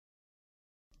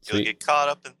You'll Sweet. get caught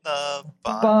up in the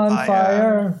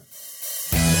Bonfire.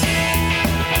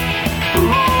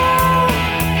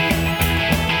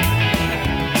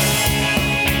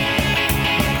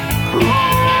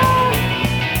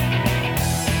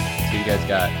 So you guys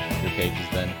got your pages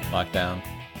then locked down?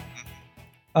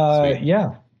 Sweet.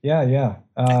 Yeah.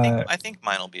 I think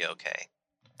mine will be okay.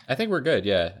 I think we're good.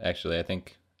 Yeah, actually, I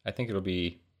think it'll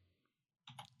be.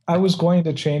 I was going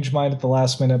to change mine at the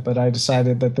last minute, but I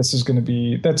decided that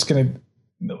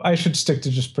I should stick to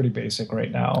just pretty basic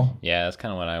right now. Yeah, that's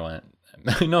kind of what I went.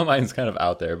 I know mine's kind of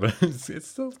out there, but it's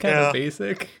still kind of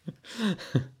basic.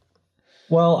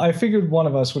 Well, I figured one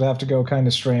of us would have to go kind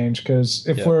of strange because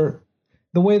if we're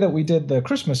the way that we did the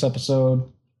Christmas episode,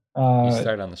 you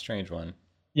start on the strange one.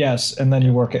 Yes, and then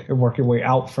you work your way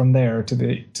out from there to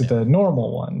the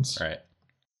normal ones. Right.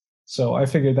 So I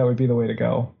figured that would be the way to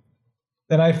go.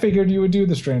 And I figured you would do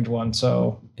the strange one,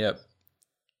 so Yep.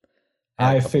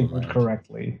 I figured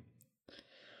correctly.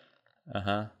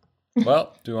 Uh-huh.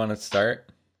 Well, do you want to start?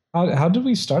 How did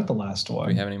we start the last one?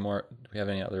 Do we have any more? Do we have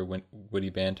any other witty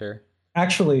banter?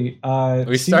 Actually,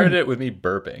 we started it with me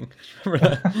burping.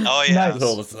 Oh yeah. Nice.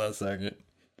 Hold us a second.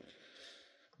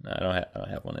 No, I don't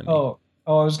have one in me. Oh,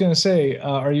 I was gonna say,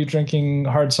 are you drinking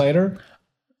hard cider?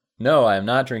 No, I am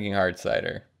not drinking hard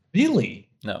cider. Really?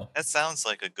 No. That sounds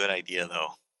like a good idea, though.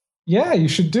 Yeah, you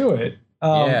should do it.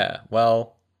 Yeah.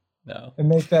 Well, no. And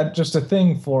make that just a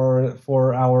thing for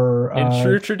our. In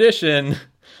true tradition,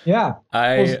 yeah,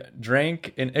 I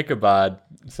drank an Ichabod,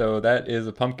 so that is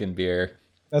a pumpkin beer.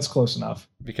 That's close enough.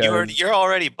 Because You're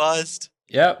already buzzed.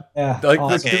 Yep. Yeah. Like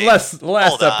awesome. the last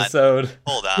Hold on. episode.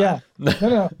 Hold on. Yeah.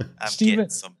 No. I'm Steven, getting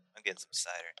some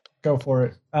cider. go for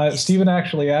it. Steven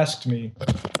actually asked me.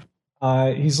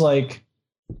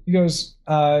 He goes,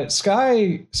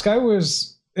 Sky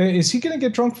was. Is he going to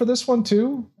get drunk for this one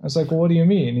too? I was like, well, what do you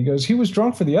mean? He goes, he was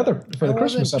drunk for the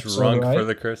Christmas episode, drunk right? for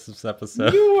the Christmas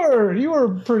episode. You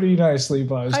were pretty nicely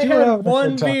buzzed. I You were had having a one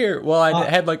good time. beer. Well, I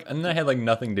had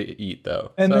nothing to eat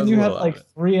though. And so then you had like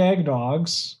 3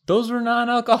 eggnogs. those were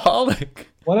non-alcoholic.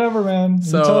 Whatever, man. You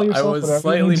So tell I yourself was whatever you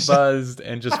slightly need to say. buzzed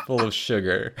and just full of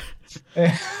sugar,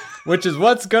 which is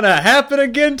what's gonna happen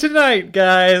again tonight,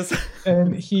 guys.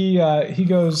 And he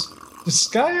goes, does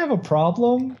Sky have a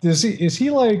problem? Is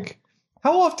he like,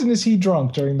 how often is he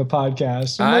drunk during the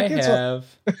podcast? I I'm like, have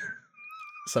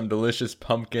some delicious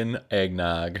pumpkin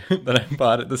eggnog that I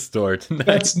bought at the store tonight.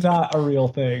 that's not a real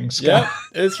thing, Sky. Yep,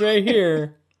 it's right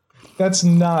here. That's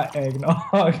not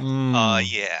eggnog.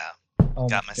 Yeah. Oh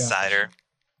Got my God. cider.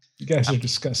 You guys are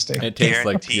disgusting. It tastes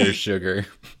like Guaranteed. pure sugar.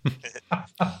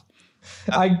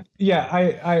 I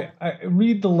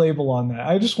read the label on that.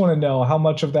 I just want to know how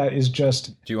much of that is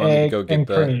just Do you want me to egg go and get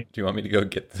cream. Do you want me to go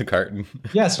get the carton?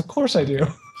 Yes, of course I do.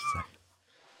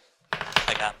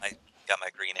 I got my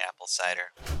green apple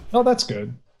cider. Oh, that's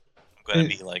good. I'm gonna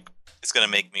be like, it's gonna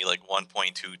make me like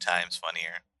 1.2 times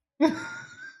funnier.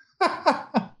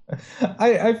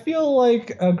 I feel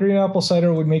like a green apple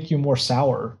cider would make you more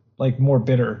sour, like more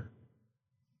bitter.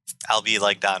 I'll be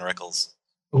like Don Rickles.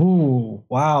 Ooh,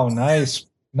 wow, nice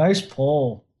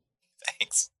pull.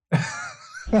 Thanks.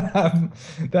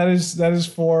 That is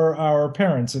for our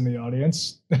parents in the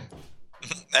audience.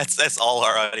 That's all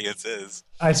our audience is.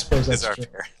 I suppose that's Is our true.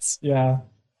 parents. Yeah.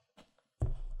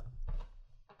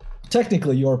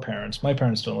 Technically, your parents. My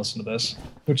parents don't listen to this,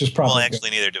 which is probably Well, good. actually,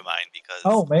 neither do mine because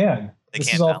Oh man, they this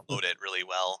can't is all. download it really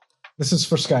well. This is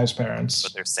for Sky's parents.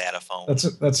 But they're Sataphone.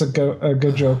 That's a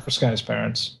good joke for Sky's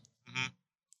parents.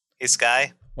 Hey,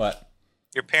 Sky, What?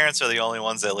 your parents are the only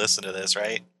ones that listen to this,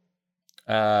 right?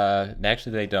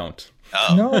 Actually, they don't.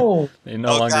 Oh, No. They no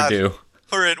Oh, longer God. do.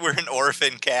 we're an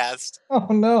orphan cast. Oh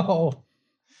no.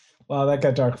 Wow, that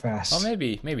got dark fast. Well,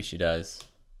 maybe she does.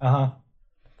 Uh-huh.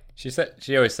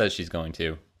 She always says she's going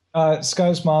to.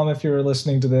 Sky's mom, if you're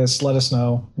listening to this, let us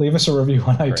know. Leave us a review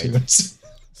on iTunes.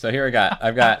 So here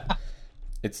I've got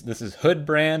this is Hood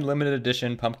brand limited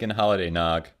edition pumpkin holiday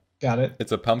nog. Got it.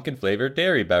 It's a pumpkin flavored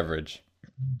dairy beverage.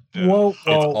 Whoa.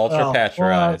 ultra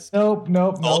pasteurized. Nope.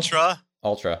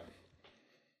 Ultra.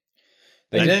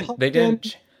 They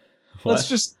didn't. Let's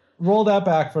just roll that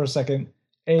back for a second.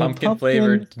 A Pumpkin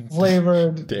flavored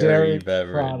dairy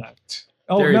beverage. product.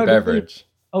 Oh, Dairy no, beverage.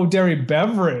 Dairy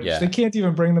beverage. Yeah. They can't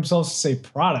even bring themselves to say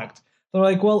product. They're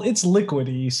like, well, it's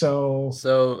liquidy, so...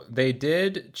 So they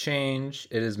did change.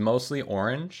 It is mostly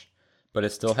orange, but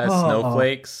it still has Oh.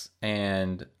 snowflakes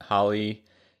and holly,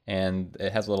 and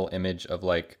it has a little image of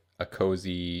like a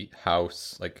cozy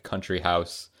house, like a country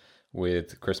house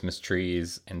with Christmas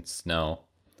trees and snow.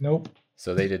 Nope.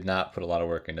 So they did not put a lot of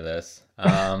work into this.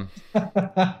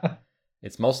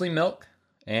 It's mostly milk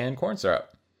and corn syrup.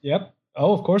 Yep.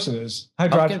 Oh, of course it is.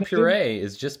 Pumpkin Hydrogenated? puree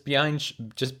is just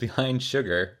behind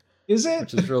sugar, Is it?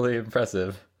 which is really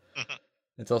impressive.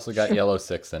 It's also got yellow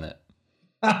 6 in it.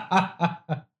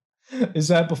 Is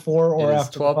that before or It is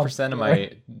after?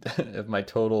 12% of my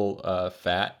total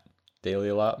fat daily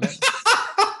allotment.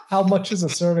 How much is a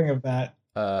serving of that?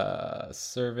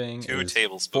 Serving 2 is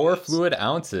tablespoons. 4 fluid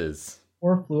ounces.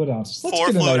 4 fluid ounces. Let's 4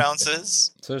 get an fluid idea.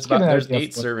 ounces. So Let's get an there's idea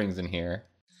 8 for- servings in here.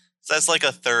 So that's like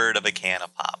a third of a can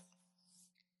of pop.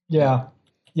 Yeah.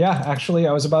 Yeah, actually,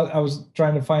 I was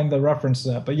trying to find the reference to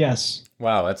that, but yes,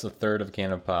 Wow, that's a third of a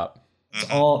can of pop.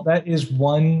 Mhm. that is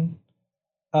one.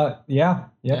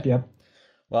 Yep.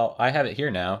 Well, I have it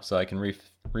here now, so I can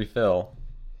refill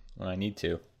when I need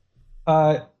to.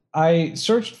 I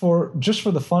searched just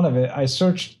for the fun of it. I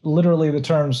searched literally the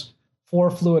terms 4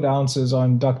 fluid ounces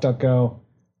on DuckDuckGo,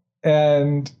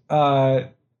 and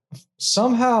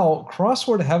somehow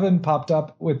Crossword Heaven popped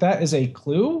up with that as a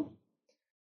clue.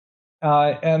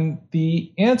 And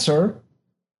the answer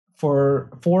for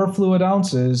 4 fluid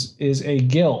ounces is a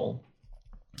gill.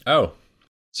 Oh,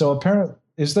 So apparently,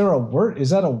 is there a word? Is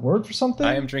that a word for something?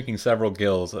 I am drinking several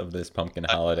gills of this pumpkin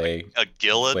holiday A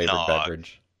gill of flavored nog.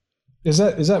 beverage. Is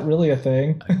that really a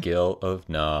thing? A gill of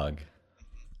nog.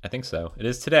 I think so. It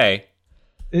is today.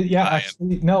 Yeah, I am-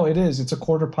 actually, no, it is. It's a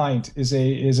quarter pint. Is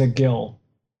a gill.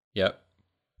 Yep.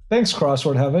 Thanks,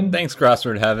 Crossword Heaven. Thanks,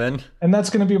 Crossword Heaven. And that's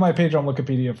going to be my page on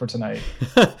Wikipedia for tonight.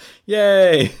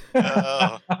 Yay!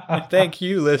 Oh, And thank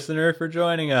you, listener, for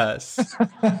joining us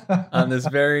on this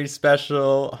very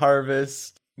special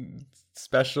harvest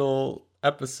special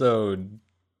episode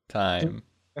time.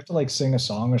 I have to like sing a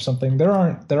song or something. There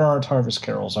aren't harvest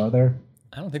carols, are there?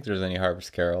 I don't think there's any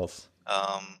harvest carols.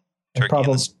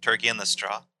 turkey in the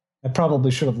straw. I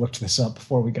probably should have looked this up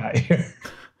before we got here.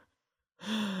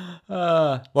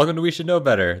 Welcome to We Should Know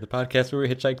Better, the podcast where we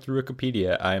hitchhike through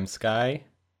Wikipedia. I'm Sky.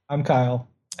 I'm Kyle.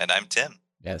 And I'm Tim.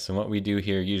 Yeah, so what we do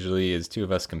here usually is 2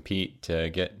 of us compete to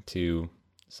get to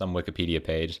some Wikipedia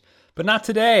page. But not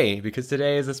today, because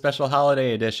today is a special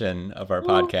holiday edition of our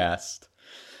podcast.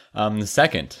 The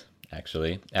second,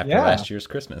 actually, after Yeah. last year's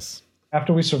Christmas.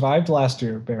 After we survived last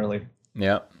year, barely.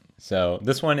 Yep. So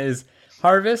this one is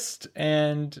harvest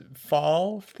and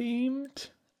fall themed.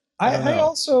 I don't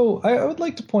know. I would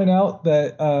like to point out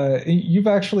that you've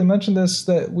actually mentioned this,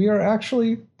 that we are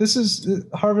actually, this is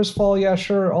harvest, fall, yeah,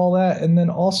 sure, all that, and then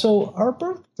also our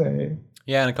birthday.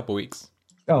 Yeah, in a couple weeks.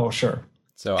 Oh, sure.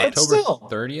 So It's October still-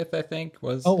 30th, I think,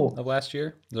 was Oh. of last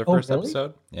year. It was our Oh, first really?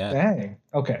 episode. Yeah. Dang.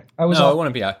 Okay. I was No, it off,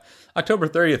 wouldn't be. October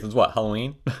 30th is what,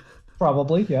 Halloween?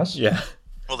 probably, yes. Yeah.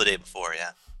 Well, the day before,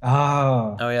 yeah.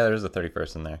 Ah. Oh, yeah, there's a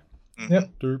 31st in there. Mhm. Yep.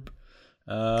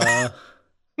 Derp.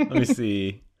 Let me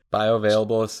see.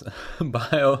 Bioavailable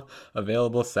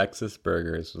sexist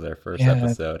burgers was our first Yeah.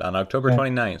 episode on October Yeah.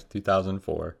 29th,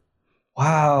 2004.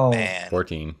 Wow. Man.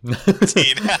 14. 14.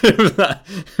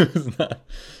 it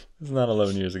was not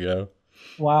 11 years ago.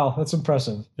 Wow, that's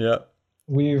impressive. Yep.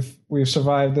 We've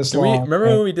survived this Do we long remember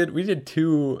when we did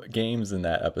 2 games in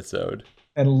that episode?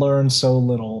 and learned so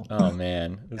little. Oh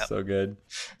man, it was Yep. so good.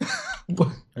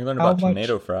 We learned How about much-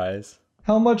 tomato fries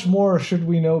How much more should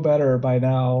we know better by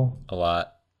now? a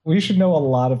lot. We should know a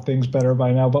lot of things better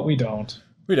by now, but we don't.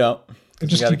 We don't. We We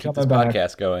just got to keep keep this coming back.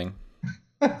 podcast going.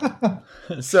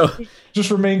 So, Just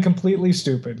remain completely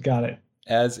stupid. Got it.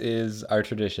 as is our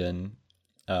tradition,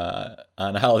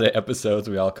 on holiday episodes,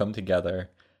 we all come together,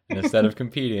 and instead of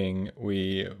competing,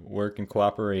 we work in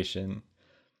cooperation.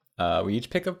 We each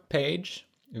pick a page.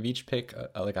 We each pick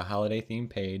like a holiday themed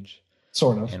page,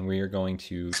 Sort of. and we are going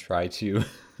to try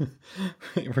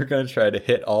to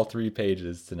hit all 3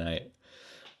 pages tonight,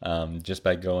 just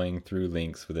by going through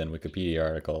links within Wikipedia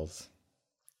articles.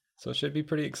 So it should be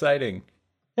pretty exciting.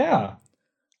 Yeah.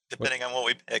 Depending on what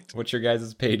we picked. What's your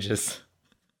guys' pages?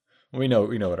 We know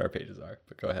what our pages are,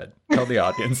 but go ahead. Tell the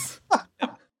audience.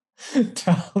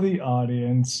 Tell the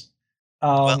audience.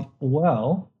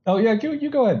 Well. Oh yeah. You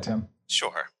go ahead, Tim.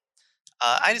 Sure.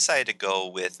 I decided to go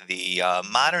with the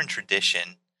modern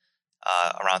tradition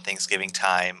around Thanksgiving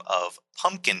time of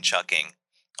pumpkin chucking,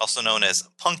 also known as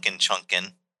pumpkin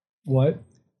chunkin, What?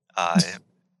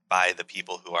 by the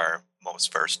people who are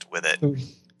most versed with it.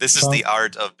 This is Chunk. the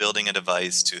art of building a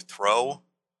device to throw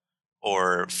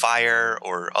or fire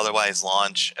or otherwise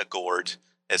launch a gourd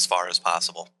as far as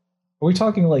possible. Are we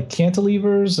talking like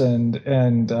cantilevers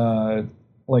and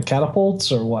like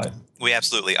catapults or what? We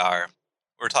absolutely are.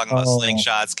 We're talking about Oh.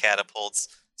 slingshots, catapults,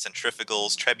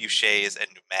 centrifugals, trebuchets, and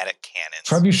pneumatic cannons.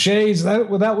 Trebuchets.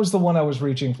 That was the one I was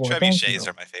reaching for. Thank you. Trebuchets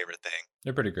are my favorite thing.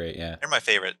 They're pretty great, yeah. They're my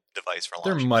favorite device for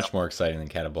They're launching. much more exciting than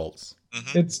catapults.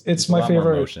 Mhm. It's It's a my lot more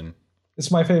favorite. motion. It's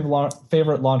my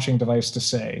favorite launching device to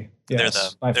say.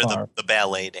 Yes, by far. The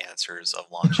ballet dancers of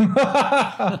launching.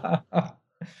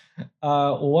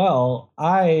 Well,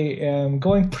 I am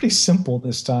going pretty simple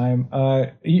this time.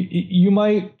 You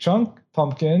might chunk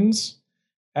pumpkins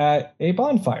at a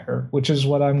bonfire, which is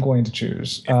what I'm going to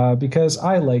choose because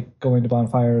I like going to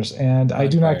bonfires, and Bonfires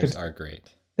I do not get. Are great.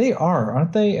 They are,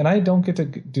 aren't they? And I don't get to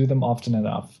do them often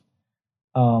enough.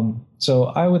 So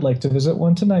I would like to visit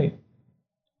one tonight.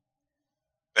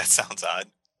 That sounds odd.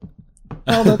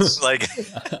 Well, that's Like,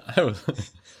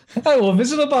 I will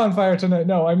visit a bonfire tonight.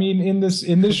 No, I mean in this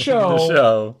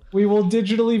show, we will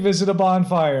digitally visit a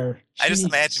bonfire. I just Jeez.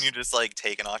 imagine you just like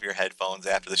taking off your headphones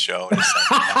after the show and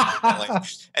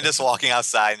just, and just walking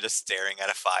outside and just staring at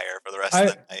a fire for the rest of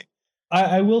the night.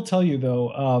 I will tell you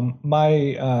though,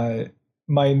 my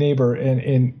neighbor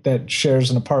in that shares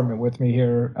an apartment with me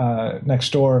here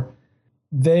next door,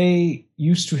 they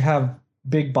used to have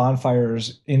big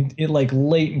bonfires in like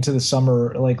late into the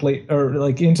summer, like late or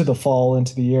like into the fall,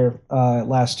 into the year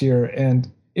last year,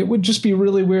 and it would just be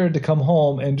really weird to come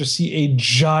home and just see a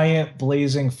giant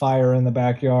blazing fire in the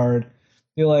backyard.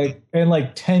 You're like, and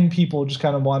like 10 people just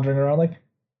kind of wandering around like,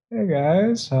 hey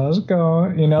guys, how's it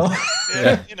going? You know?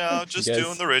 Yeah, you know, just You guys-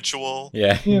 doing the ritual.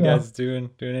 Yeah, You you know. guys doing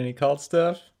any cult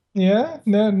stuff? Yeah,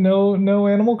 no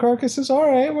animal carcasses.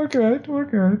 All right, we're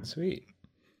good. Sweet.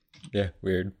 Yeah,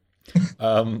 weird.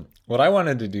 What I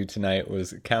wanted to do tonight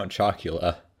was Count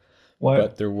Chocula, What?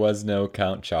 but there was no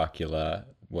Count Chocula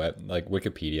like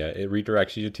Wikipedia. It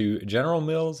redirects you to General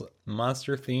Mills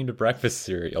monster-themed breakfast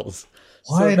cereals.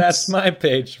 So What? that's my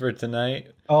page for tonight.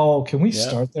 Oh, can we Yep.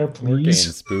 start there, We're getting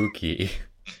please? spooky.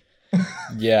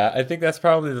 Yeah, I think that's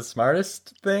probably the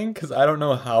smartest thing because I don't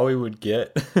know how we would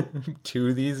get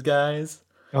to these guys.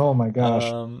 Oh my gosh.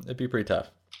 It'd be pretty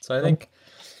tough. So I think,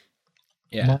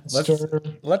 yeah, Monster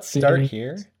let's start themed-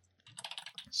 here,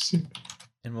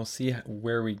 and we'll see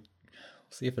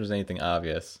if there's anything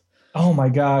obvious. Oh my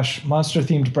gosh, monster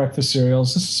themed breakfast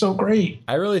cereals. This is so great.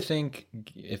 I really think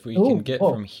if we Ooh, can get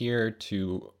whoa. from here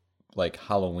to like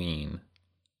Halloween,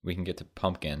 we can get to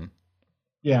pumpkin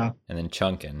Yeah. and then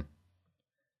chunkin,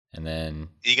 and then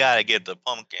You gotta get the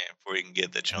pumpkin before you can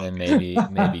get the and chunk.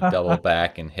 then maybe double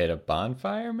back and hit a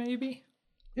bonfire, maybe.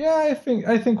 Yeah, I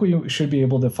think we should be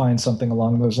able to find something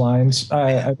along those lines.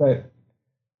 I bet.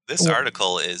 This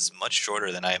article is much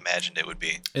shorter than I imagined it would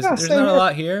be. There's Yeah, not same a here.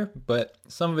 lot here, but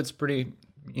some of it's pretty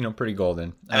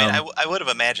golden. I mean, I would have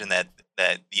imagined that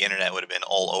the internet would have been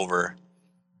all over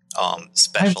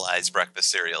specialized breakfast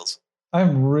cereals.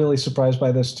 I'm really surprised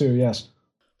by this too. Yes.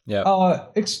 Yeah,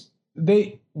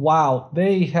 They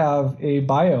have a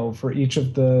bio for each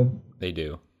of the they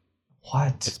do.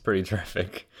 what? It's pretty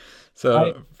terrific.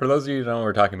 So, for those of you who don't know what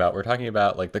we're talking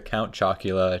about like the Count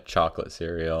Chocula chocolate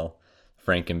cereal,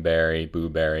 Frankenberry, Boo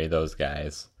Berry, those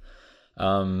guys.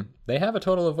 They have a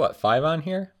total of 5 on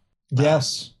here?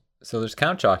 Yes. So there's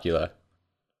Count Chocula,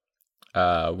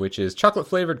 which is chocolate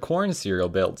flavored corn cereal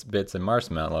bits and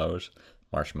marshmallows.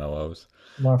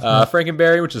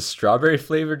 Frankenberry, which is strawberry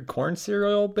flavored corn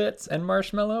cereal bits and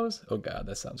marshmallows. Oh god,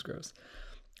 that sounds gross.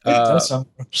 It does sound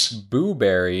gross. Boo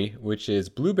Berry, which is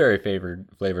blueberry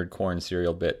flavored corn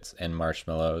cereal bits and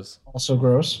marshmallows. Also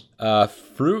gross.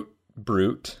 Fruit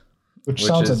Brute, Which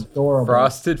sounds is adorable.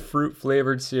 frosted fruit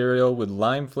flavored cereal with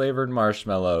lime flavored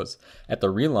marshmallows. At the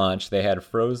relaunch, they had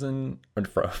frosted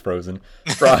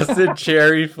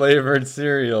cherry flavored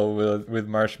cereal with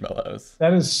marshmallows.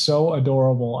 That is so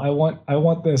adorable. I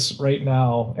want this right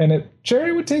now. And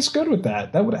cherry would taste good with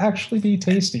that. That would actually be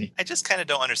tasty. I just kind of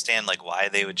don't understand like why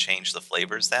they would change the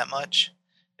flavors that much.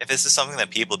 If this is something that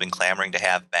people have been clamoring to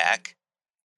have back,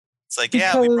 it's like,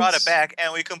 yeah, we brought it Because- back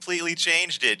and we completely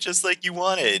changed it, just like you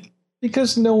wanted.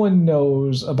 Because no one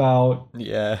knows about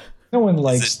Yeah. no one Is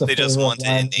likes it- the they just flavor of want it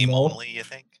lime in name milk. only, you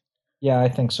think? Yeah, I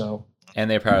think so. And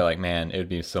they're probably like, man, it would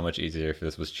be so much easier if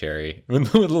this was cherry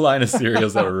with the line of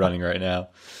cereals that we're running right now.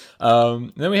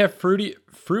 Then we have fruity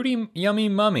yummy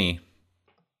mummy.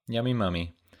 Yummy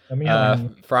mummy. I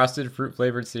mean, Frosted fruit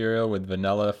flavored cereal with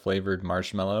vanilla flavored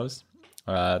marshmallows.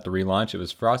 At the relaunch, it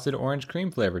was frosted orange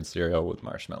cream flavored cereal with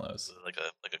marshmallows. Like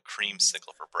a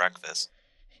creamsicle for breakfast.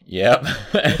 Yep.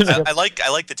 I like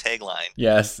the tagline.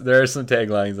 Yes, there are some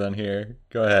taglines on here.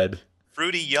 Go ahead.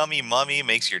 Fruity yummy mummy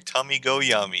makes your tummy go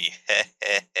yummy.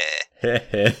 And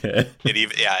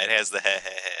It has the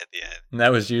at the end.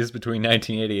 that was used between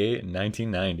 1988 and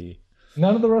 1990.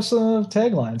 none of the rest of the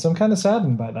taglines. I'm kind of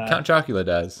saddened by that. Count Chocula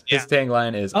does. His Yeah.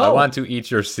 tagline is, I Oh. want to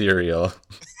eat your cereal.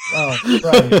 Oh,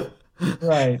 right.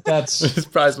 Right. That's His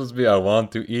prize must be, I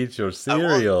want to eat your I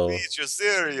cereal. want to eat your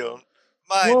cereal.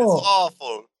 Mine Whoa. is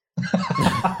awful.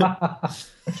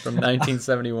 From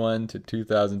 1971 to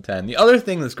 2010. The other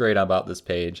thing that's great about this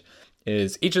page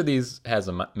is each of these has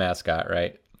a mascot,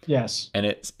 right? Yes. And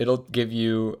it'll give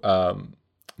you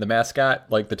the mascot,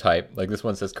 like the type. Like this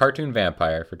one says cartoon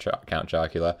vampire for Count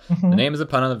Chocula. Mm-hmm. The name is a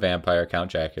pun on the vampire,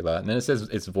 Count Chocula. And then it says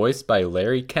it's voiced by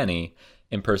Larry Kenney,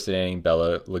 impersonating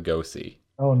Bela Lugosi.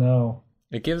 Oh, no.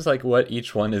 It gives like what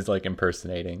each one is like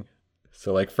impersonating.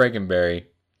 So like Frankenberry,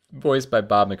 voiced by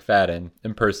Bob McFadden,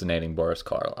 impersonating Boris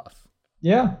Karloff.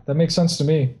 Yeah, that makes sense to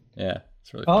me. Yeah,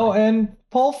 it's really Oh, funny. and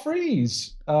Paul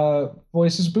Frees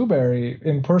voices Booberry,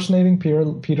 impersonating Peter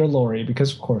Lorre,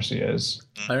 because of course he is.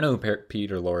 I don't know who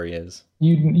Peter Lorre is.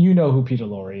 You know who Peter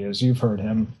Lorre is. You've heard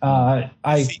him.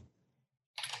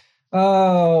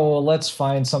 Let's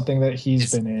find something that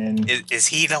he's been in. Is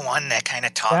he the one that kind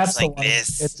of talks That's like the one.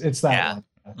 this? It's that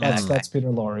one. That's Peter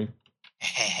Lorre.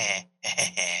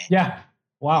 Yeah.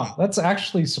 Wow, that's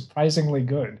actually surprisingly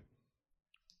good.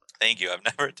 Thank you. I've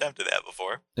never attempted that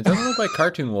before. It doesn't look like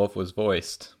Cartoon Wolf was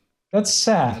voiced. That's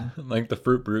sad. Like the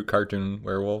Fruit Brute cartoon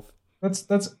werewolf.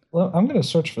 Well, I'm going to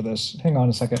search for this. Hang on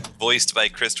a second. Voiced by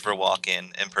Christopher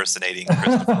Walken, impersonating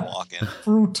Christopher Walken.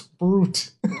 Fruit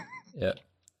Brute. Yeah.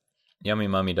 Yummy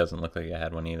Mummy doesn't look like he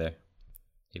had one either,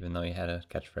 even though he had a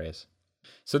catchphrase.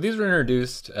 So these were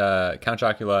introduced, Count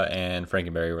Chocula and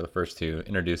Frankenberry were the first two,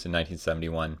 introduced in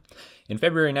 1971. In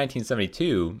February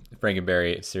 1972,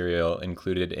 Frankenberry cereal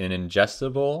included an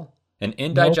indigestible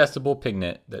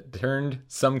pigment that turned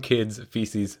some kids'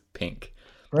 feces pink.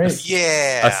 Great.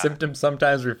 Yeah. A symptom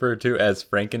sometimes referred to as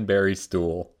Frankenberry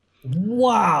stool.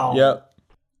 Wow. Yep.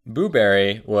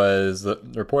 Blueberry was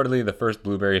reportedly the first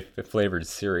blueberry-flavored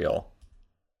cereal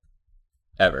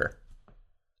ever.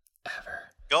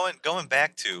 Going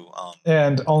back to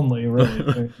And only,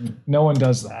 really. No one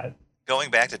does that.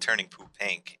 going back to turning poop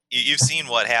pink. You've seen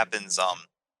what happens.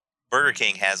 Burger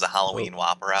King has a Halloween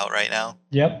Whopper out right now.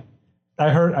 Yep.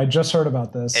 I just heard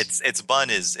about this. Its bun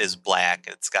is black.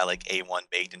 It's got like A1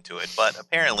 baked into it, but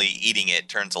apparently eating it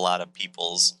turns a lot of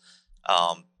people's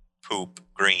poop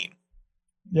green.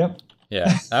 Yep.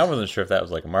 Yeah, I wasn't sure if that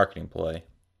was like a marketing play,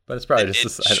 but it's probably just a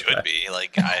It side should effect. be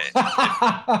like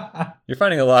You're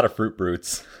finding a lot of Fruit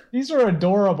Brutes. These are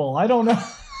adorable. I don't know.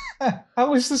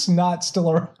 How is this not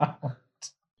still around?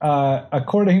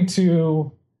 According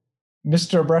to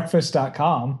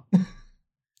MrBreakfast.com,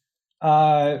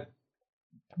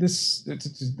 this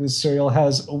cereal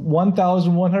has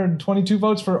 1,122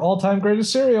 votes for all-time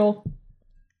greatest cereal.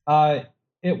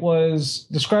 It was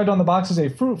described on the box as a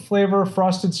fruit flavor,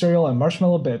 frosted cereal, and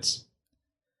marshmallow bits.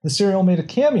 The cereal made a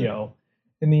cameo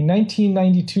in the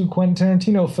 1992 Quentin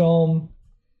Tarantino film.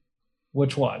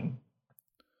 Which one?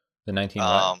 The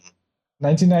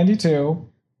 1992.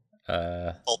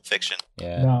 Pulp Fiction.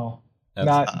 Yeah. No,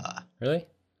 That's- not Really?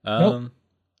 Nope.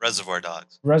 Reservoir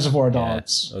Dogs. Reservoir Yeah,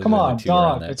 Dogs. those Come are the on, two around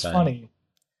dog. that It's time. funny.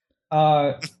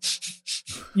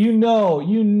 You know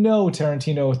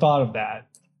Tarantino thought of that.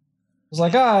 It was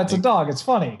like, it's a dog. It's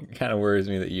funny. It kind of worries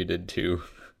me that you did too.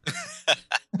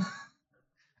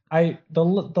 The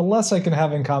less I can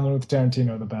have in common with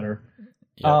Tarantino, the better.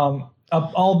 Yep.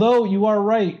 Although you are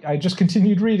right, I just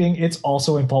continued reading. It's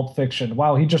also in Pulp Fiction.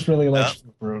 Wow, he just really likes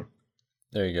fruit.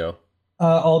 There you go.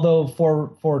 Although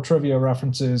for trivia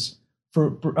references,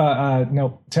 Pulp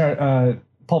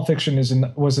Fiction was in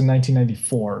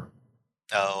 1994.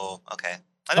 Oh, okay.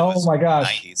 I know it Oh was my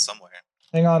gosh! 90s somewhere.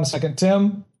 Hang on a second,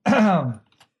 Tim.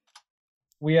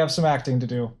 We have some acting to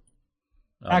do.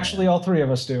 Oh, Actually, man. all three of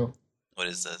us do. What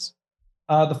is this?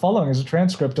 The following is a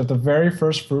transcript of the very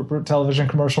first Fruit Brute television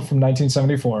commercial from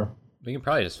 1974. We can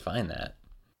probably just find that.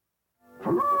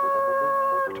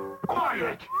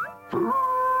 Quiet!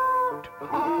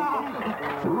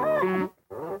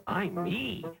 I'm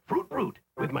me, Fruit Brute,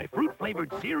 with my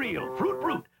fruit-flavored cereal, Fruit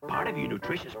Brute, part of your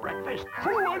nutritious breakfast.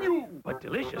 True on you! But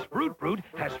delicious Fruit Brute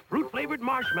has fruit-flavored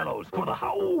marshmallows for the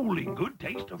howling good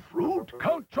taste of fruit.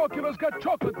 Count Chocula's got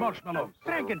chocolate marshmallows.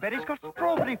 Frankenberry's got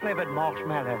strawberry-flavored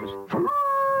marshmallows.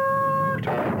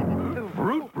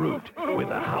 Fruit Brute, with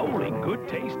a howling good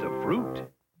taste of fruit.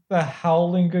 The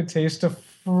howling good taste of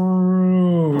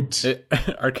fruit.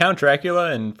 Are Count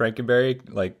Dracula and Frankenberry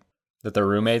like that they're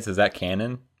roommates? Is that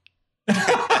canon?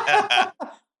 I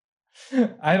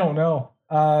don't know.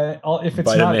 If it's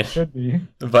not, Vitamin. it should be.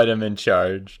 Vitamin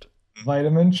charged.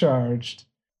 Vitamin charged.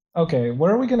 Okay,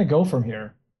 where are we going to go from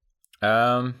here?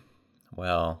 Well,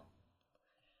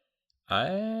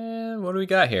 what do we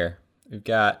got here? We've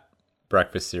got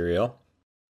breakfast cereal.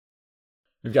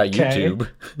 We've got Okay. YouTube.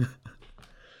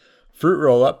 Fruit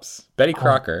roll-ups, Betty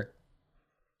Crocker,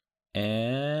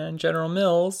 and General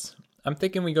Mills. I'm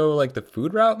thinking we go like the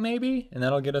food route maybe, and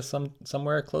that'll get us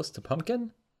somewhere close to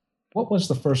pumpkin. What was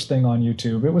the first thing on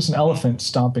YouTube? It was an elephant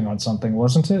stomping on something,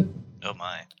 wasn't it? Oh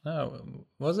my. Oh,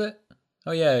 was it?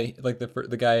 Oh yeah, like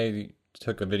the guy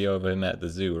took a video of him at the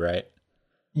zoo, right? Like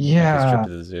his Yeah. trip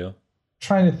to the zoo.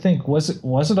 Trying to think, was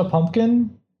it a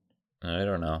pumpkin? I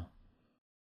don't know.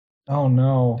 Oh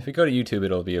no. If we go to YouTube,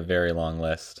 it'll be a very long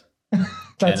list.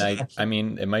 That's And I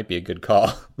mean, it might be a good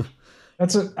call.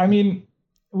 I mean,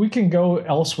 we can go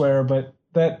elsewhere, but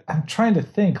that I'm trying to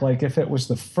think like if it was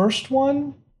the first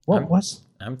one, was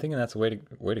I'm thinking that's a way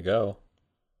to go.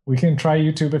 we can try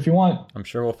YouTube if you want. I'm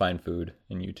sure we'll find food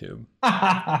in YouTube.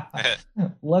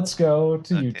 Let's go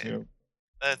to Okay. YouTube.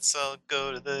 Let's all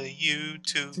go to the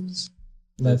YouTubes.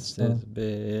 This is a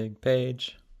big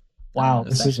page. Wow, It's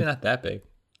this is actually not that big.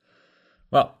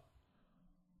 Well,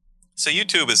 So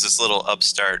YouTube is this little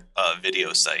upstart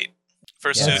video site.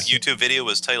 First Yes. YouTube video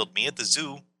was titled "Me at the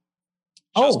Zoo."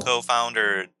 Oh. Show's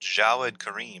co-founder Jawed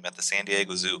Karim at the San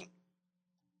Diego Zoo.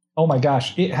 oh my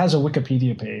gosh, it has a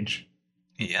Wikipedia page.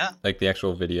 Yeah. like the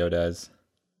actual video does.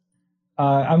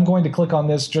 I'm going to click on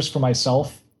this just for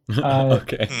myself.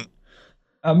 Okay.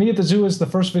 Me at the Zoo is the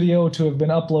first video to have been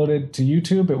uploaded to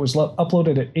YouTube. It was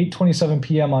uploaded at 8:27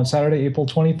 p.m. on Saturday, April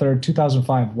 23rd,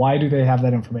 2005. Why do they have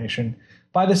that information?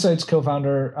 By the site's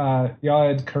co-founder,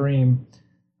 Yaed Karim,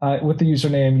 with the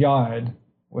username Yaed,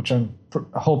 which I'm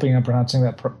hoping I'm pronouncing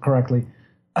that correctly.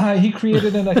 He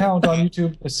created an account on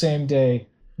YouTube the same day.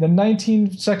 The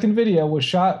 19-second video was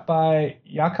shot by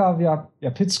Yakov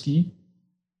Yapitsky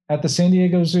at the San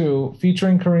Diego Zoo,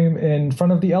 featuring Karim in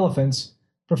front of the elephants,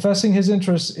 professing his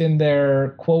interest in their,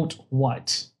 quote,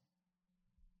 what?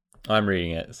 I'm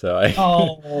reading it, so I.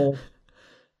 Oh.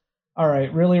 All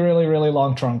right. Really, really, really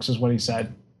long trunks is what he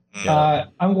said. Yeah.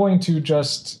 I'm going to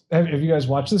just... Have you guys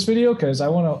watched this video? Because I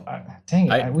want to... dang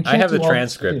it. We I can't have do the all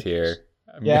transcript videos. here.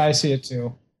 Yeah, I see it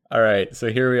too. All right, so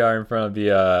here we are in front of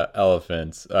the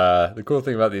elephants. The cool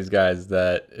thing about these guys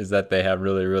is that they have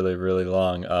really, really, really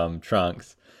long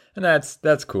trunks, and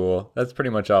that's cool. That's pretty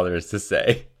much all there is to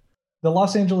say. The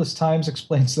Los Angeles Times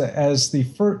explains that as the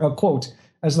first quote,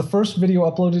 as the first video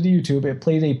uploaded to YouTube, it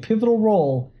played a pivotal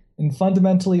role in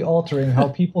fundamentally altering how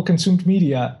people consumed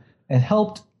media and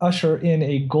helped usher in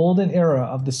a golden era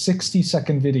of the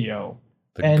 60-second video.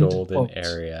 The End golden quote.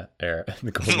 era.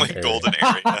 The golden Like era. golden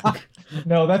area.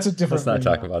 No, that's a different Let's not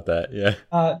video. talk about that.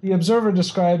 Yeah. The Observer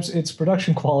describes its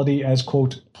production quality as,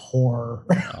 quote, poor.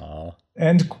 Oh,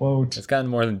 End quote. it's gotten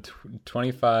more than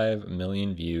 25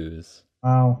 million views.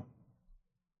 Wow.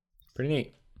 Pretty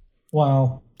neat.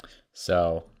 Wow.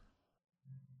 So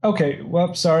Okay,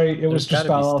 well, sorry. It was There's just gotta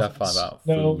be about stuff elephants. about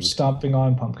No food. stomping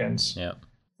on pumpkins. yeah,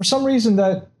 For some reason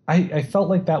that I felt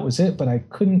like that was it, but I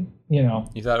couldn't, you know.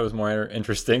 you thought it was more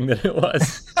interesting than it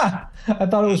was. I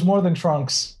thought it was more than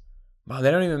trunks. Wow,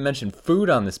 they don't even mention food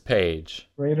on this page.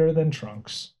 Greater than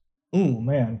trunks. Ooh,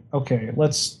 man. Okay,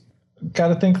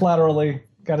 gotta think laterally.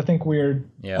 Gotta think weird.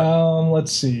 Yeah.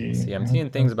 Let's see. See, I'm seeing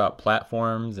things about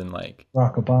platforms and like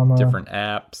Barack Obama. different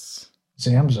apps.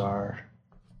 Zamzar.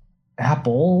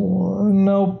 Apple.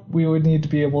 Nope. We would need to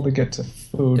be able to get to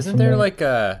food. Isn't from there like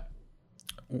a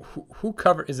who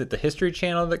cover? Is it the History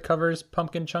Channel that covers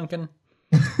pumpkin chunkin'?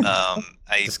 I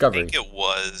Discovery. think it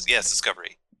was, yes,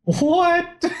 Discovery.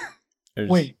 What? There's-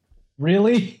 Wait.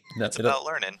 Really? no, It's about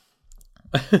learning.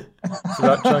 it's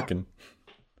about chunkin'.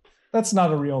 That's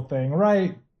not a real thing,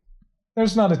 right?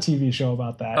 There's not a TV show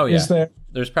about that. Oh, yeah. Is there?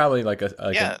 There's probably like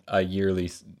Yeah. a yearly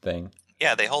thing.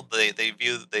 Yeah, they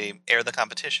air the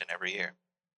competition every year.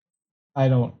 I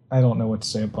don't know what to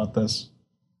say about this.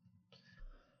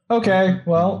 Okay,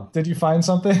 well, did you find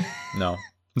something? No.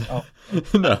 Oh.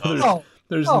 No. There's, Oh,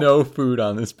 there's Oh. no food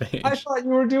on this page. I thought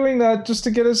you were doing that just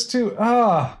to get us to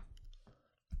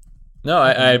No,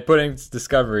 I put in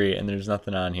Discovery and there's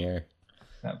nothing on here.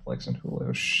 Netflix and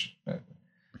Hulu.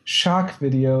 Shock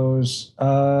videos.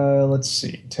 Let's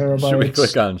see. Terabytes. Should we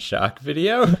click on shock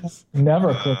videos?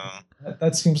 Never click. Uh,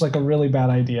 That seems like a really bad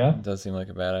idea. It does seem like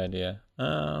a bad idea.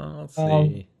 Let's Um,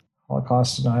 see.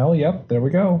 Holocaust denial. Yep, there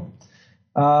we go.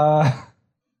 Oh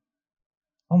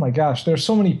my gosh, there's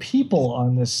so many people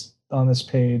on this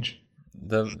page.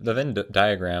 The Venn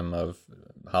diagram of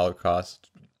Holocaust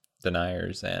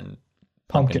deniers and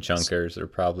pumpkin Pumpkins. chunkers are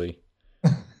probably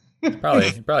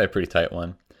a pretty tight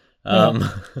one.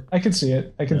 I can see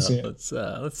it. I can see it.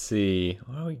 Let's see.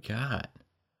 What do we got?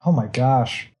 Oh my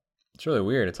gosh. It's really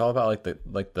weird. It's all about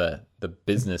the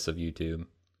business of YouTube.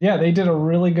 Yeah, they did a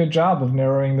really good job of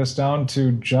narrowing this down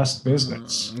to just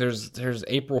business. There's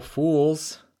April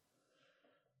Fools.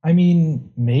 I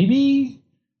mean, maybe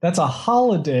that's a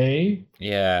holiday.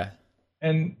 Yeah.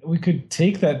 and we could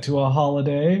take that to a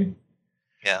holiday.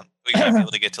 Yeah, we might be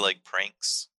able to get to like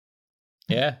pranks.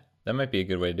 Yeah, that might be a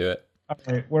good way to do it. All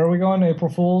right, where are we going?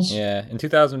 April Fools? Yeah, in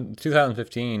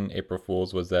 2015, April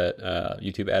Fool's was that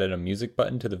YouTube added a music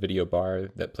button to the video bar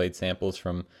that played samples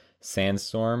from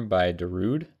Sandstorm by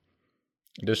Darude.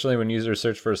 Additionally, when users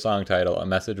searched for a song title, a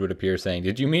message would appear saying,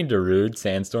 "Did you mean Darude?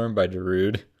 Sandstorm by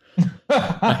Darude?"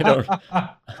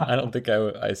 I don't think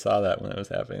I saw that when it was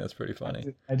happening. That's pretty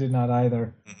funny. I did not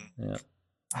either. Yeah.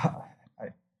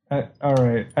 All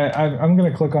right, I'm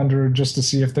going to click on Darude just to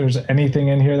see if there's anything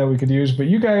in here that we could use. But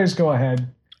you guys go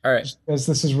ahead. All right. Because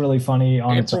this is really funny.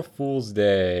 On April Fool's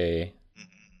Day.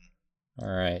 All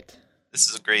right. This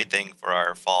is a great thing for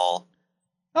our fall.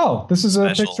 Oh, this is a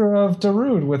special. Picture of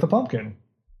Darude with a pumpkin.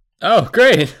 Oh,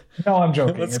 great. No, I'm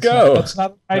joking. Let's go. It's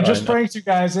not, I just pranked you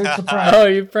guys. It's a prank. Oh,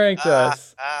 you pranked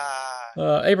us.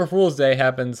 Ah. April Fool's Day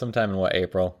happens sometime in what,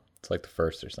 April? It's like the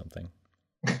 1st or something.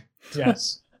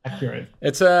 Yes, accurate.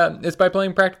 It's by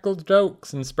playing practical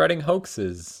jokes and spreading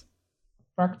hoaxes.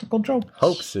 Practical jokes.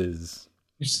 Hoaxes.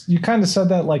 You kind of said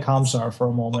that like Hamzar for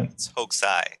a moment. It's hoaxi.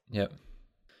 Yep.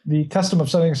 The custom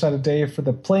of setting aside a day for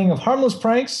the playing of harmless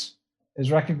pranks is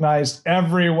recognized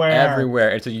everywhere.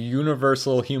 Everywhere. It's a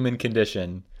universal human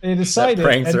condition. They decided That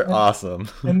pranks are awesome.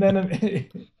 and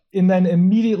then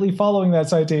immediately following that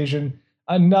citation,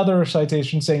 another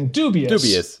citation saying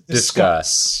dubious.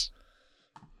 Discuss.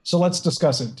 So let's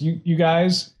discuss it. You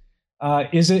guys,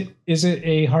 is it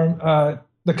a harm?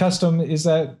 The custom, is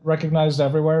that recognized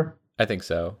everywhere? I think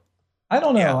so. I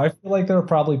don't know. Yeah. I feel like there are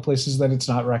probably places that it's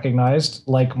not recognized,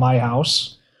 like my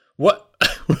house. What?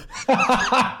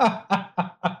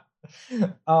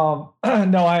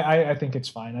 No, I think it's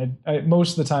fine. I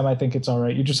most of the time I think it's all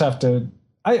right. You just have to.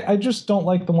 I just don't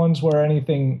like the ones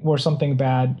where something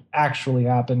bad actually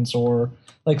happens, or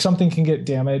like something can get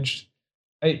damaged.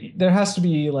 There has to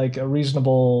be like a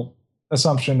reasonable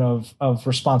assumption of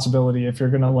responsibility if you're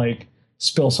gonna like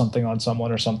spill something on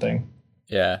someone or something.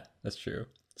 Yeah, that's true.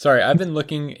 Sorry, I've been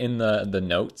looking in the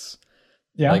notes.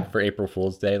 Yeah, Like for April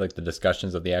Fool's Day, like the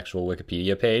discussions of the actual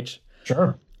Wikipedia page.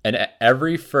 sure. And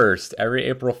every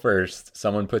April 1st,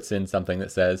 someone puts in something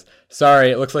that says,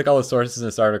 "Sorry, it looks like all the sources in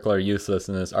this article are useless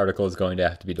and this article is going to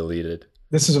have to be deleted.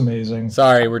 This is amazing.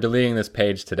 Sorry, we're deleting this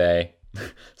page today.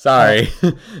 Sorry,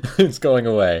 it's going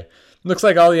away. Looks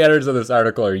like all the editors of this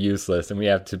article are useless and we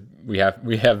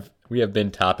have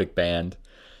been topic banned."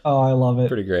 Oh, I love it.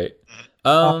 Pretty great.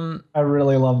 I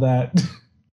really love that.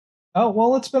 Oh,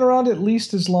 well, it's been around at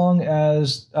least as long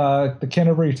as the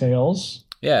Canterbury Tales.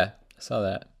 Yeah, I saw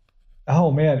that.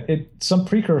 Oh man, some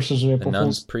precursors of The April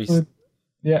Nun's Fool's. Priest.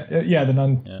 Yeah, the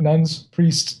Nun's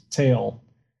Priest Tale.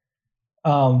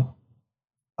 Oh,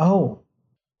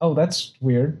 that's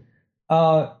weird.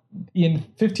 In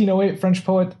 1508, French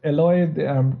poet Eloy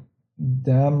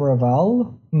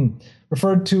d'Amraval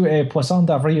referred to a Poisson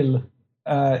d'Avril,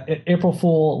 April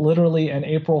Fool, literally an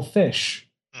April fish,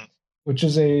 which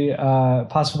is a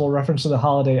possible reference to the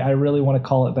holiday. I really want to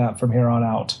call it that from here on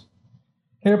out.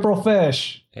 April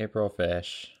fish. April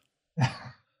fish.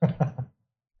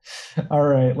 All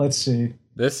right, let's see.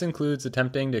 This includes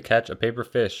attempting to catch a paper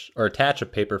fish or attach a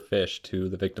paper fish to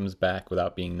the victim's back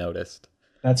without being noticed.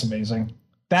 That's amazing.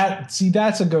 That's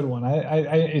a good one.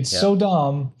 It's so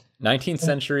dumb. 19th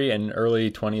century and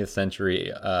early 20th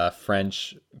century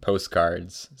French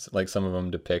postcards, like some of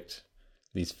them depict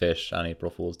these fish on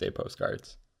April Fool's Day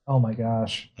postcards. Oh my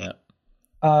gosh. Yeah.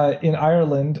 In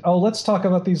Ireland, let's talk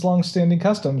about these long-standing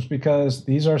customs because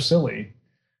these are silly.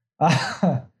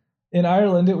 In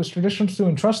Ireland, it was traditional to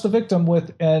entrust the victim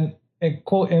with an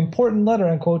quote important letter,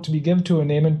 unquote, to be given to a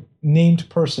named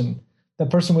person. The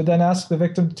person would then ask the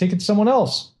victim to take it to someone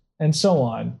else, and so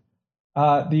on.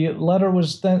 The letter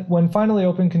was then, when finally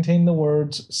opened, contained the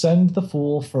words, "Send the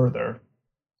fool further."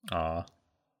 Aw,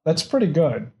 That's pretty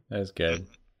good. that is good.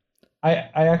 I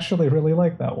actually really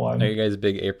like that one. Are you guys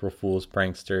big April Fool's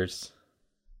pranksters?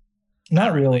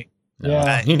 Not really. No,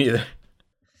 Yeah. me neither.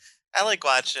 I like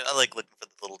watching. I like looking for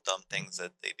the little dumb things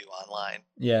that they do online.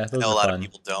 Yeah, I those know a are lot fun. of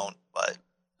people don't, but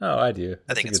Oh, I do. I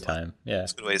That's think a it's good fun. time. Yeah.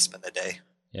 it's a good way to spend the day.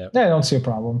 Yep. Yeah, I don't see a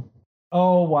problem.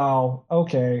 Oh, wow.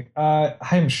 Okay.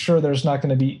 I'm sure there's not going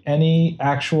to be any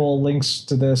actual links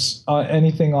to this,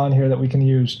 anything on here that we can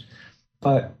use.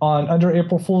 But under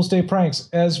April Fool's Day pranks,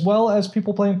 as well as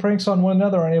people playing pranks on one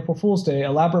another on April Fool's Day,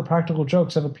 elaborate practical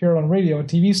jokes have appeared on radio and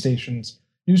TV stations,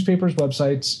 newspapers,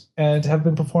 websites, and have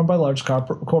been performed by large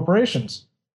corporations.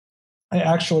 I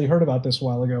actually heard about this a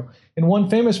while ago. In one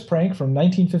famous prank from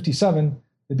 1957,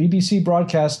 the BBC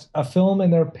broadcast a film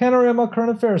in their Panorama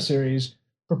Current Affairs series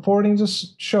purporting to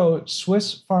show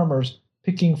Swiss farmers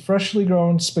picking freshly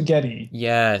grown spaghetti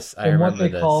Yes, I in what remember they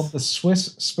this. called the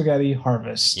Swiss Spaghetti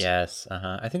Harvest. Yes,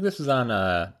 I think this was on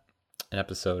an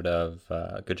episode of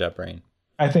Good Job Brain.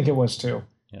 I think it was too.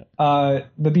 Yep. The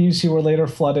BBC were later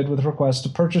flooded with requests to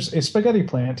purchase a spaghetti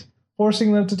plant,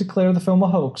 forcing them to declare the film a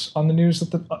hoax on the news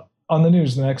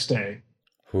the next day.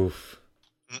 Oof.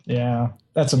 Yeah,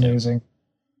 that's amazing.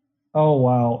 Oh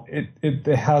wow, it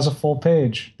has a full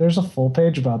page. There's a full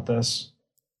page about this.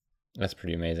 That's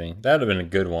pretty amazing. That would have been a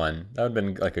good one. That would have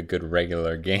been like a good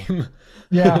regular game.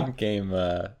 Yeah. Game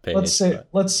page.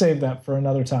 Let's save that for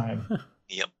another time.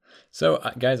 Yep. So,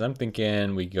 guys, I'm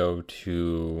thinking we go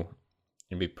to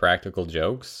maybe practical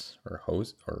jokes or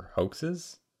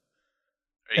hoaxes.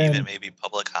 Or even And- maybe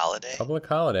public holiday. Public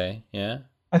holiday, yeah.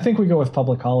 I think we go with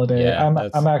public holiday. Yeah,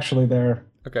 I'm actually there.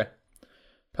 Okay.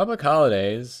 Public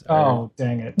holidays are Oh,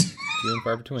 dang it. few and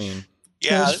far between.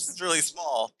 Yeah, this is really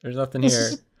small. There's nothing This here.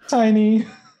 is a tiny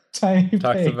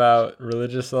Talks page. about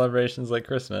religious celebrations like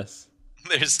Christmas.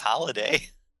 There's holiday.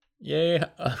 Yay.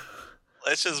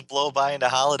 Let's just blow by into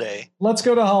holiday. Let's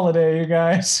go to holiday, you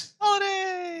guys.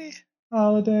 Holiday.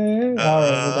 Holiday. All right,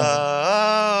 we're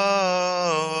done.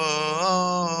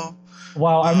 Oh.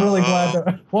 Wow, I'm really glad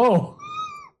that. Whoa.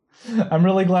 I'm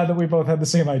really glad that we both had the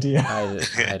same idea.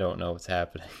 I don't know what's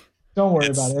happening. Don't worry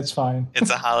It's- about it. It's fine. It's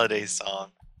a holiday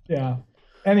song. Yeah.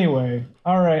 Anyway,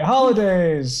 all right.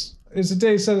 Holidays is a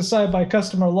day set aside by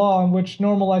customer law in which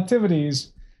normal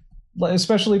activities,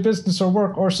 especially business or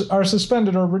work, are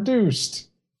suspended or reduced.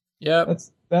 Yep.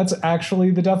 That's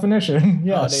actually the definition.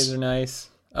 Yes. Holidays are nice.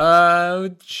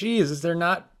 Geez, is there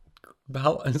not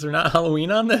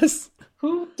Halloween on this?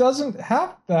 Who doesn't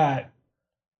have that?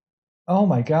 Oh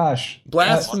my gosh.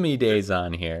 Blasphemy Day's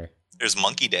on here. There's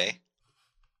Monkey Day.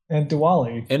 And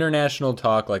Diwali. International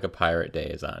Talk Like a Pirate Day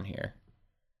is on here.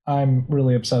 I'm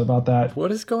really upset about that.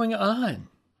 What is going on?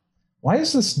 Why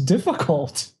is this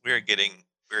difficult? We're getting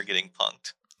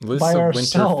punked. List By of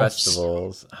ourselves. winter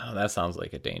festivals. Oh, that sounds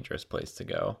like a dangerous place to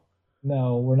go.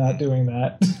 No, we're not doing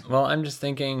that. Well, I'm just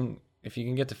thinking if you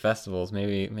can get to festivals,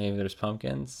 maybe there's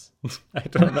pumpkins. I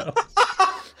don't know.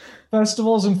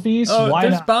 Festivals and feasts. Oh, Why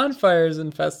there's not? bonfires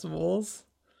and festivals.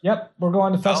 Yep, we're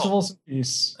going to festivals and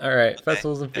feasts. All right,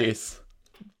 festivals and feasts.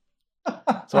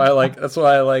 That's why I like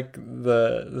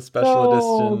the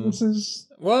special edition.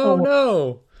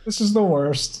 This is the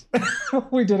worst.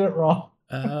 We did it wrong.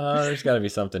 There's got to be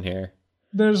something here.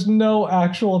 There's no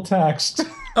actual text.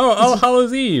 Oh, All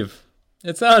Hallows Eve.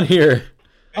 It's on here.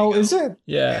 Oh, is it?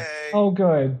 Yeah. Yay. Oh,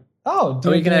 good. Oh,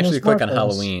 So you can actually click on Smartphones.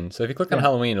 Halloween. So if you click on Yeah.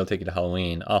 Halloween, it'll take you to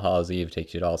Halloween. All Hallows Eve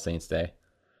takes you to All Saints Day.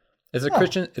 It's a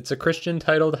Huh. It's a Christian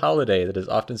titled holiday that is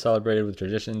often celebrated with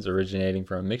traditions originating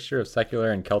from a mixture of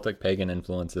secular and Celtic pagan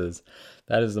influences.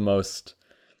 That is the most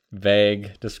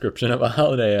vague description of a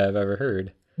holiday I've ever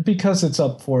heard. Because it's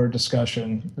up for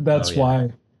discussion. That's Oh, yeah.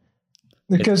 why.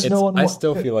 Because no one. I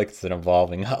still feel like it's an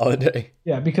evolving holiday.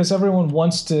 Yeah, because everyone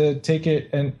wants to take it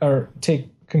or take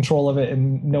control of it,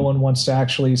 and no one wants to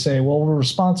actually say, "Well, we're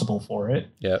responsible for it."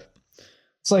 Yep.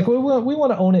 It's like we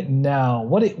want to own it now.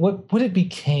 What it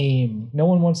became. No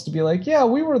one wants to be like, "Yeah,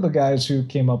 we were the guys who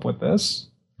came up with this."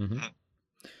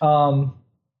 Mhm.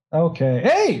 Okay.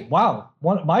 Hey, wow.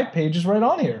 My page is right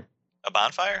on here. A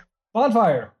bonfire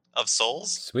Bonfire. of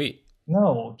souls. Sweet.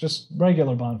 No, just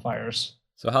regular bonfires.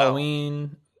 So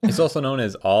Halloween is also known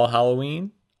as All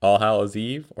Halloween, All Hallows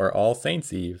Eve, or All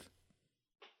Saints Eve.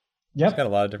 It's Yep. got a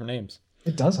lot of different names.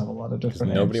 It does have a lot of Because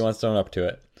different nobody names. wants to own up to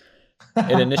it.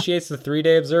 It initiates the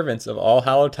 3-day observance of All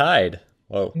Hallowtide.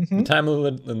 Whoa. The time in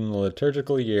the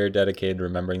liturgical year dedicated to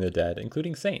remembering the dead,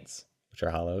 including saints, which are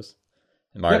hallows,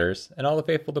 and martyrs, and all the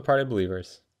faithful departed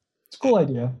believers. It's a cool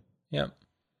idea. Yep.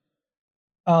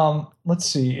 Let's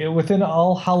see. Within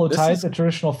All Hallowtide, is- the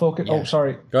traditional focus. Yeah. Oh,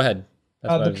 sorry. Go ahead.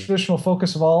 That's what I The was- traditional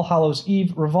focus of All Hallows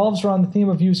Eve revolves around the theme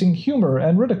of using humor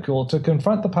and ridicule to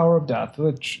confront the power of death,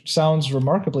 which sounds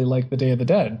remarkably like the Day of the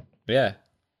Dead, yeah.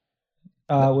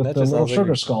 with that the just little sounds like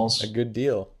sugar a skulls. good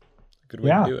deal. A good way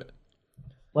Yeah. to do it.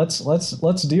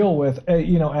 Let's deal with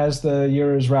as the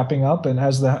year is wrapping up and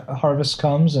as the harvest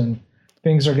comes and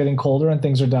things are getting colder and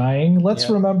things are dying. Let's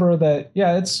Yeah. remember that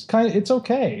it's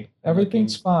okay.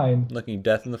 Everything's fine. Looking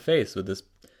death in the face with this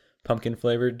pumpkin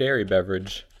flavored dairy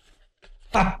beverage.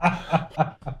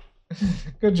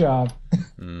 Good job.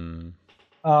 Mm.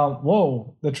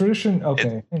 Whoa, the tradition.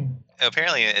 Okay.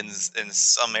 Apparently, in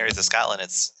some areas of Scotland,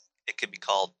 it could be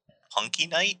called Punky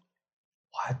Night.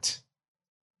 What?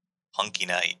 Punky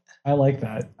Night. I like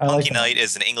that. I like Punky that. Night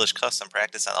is an English custom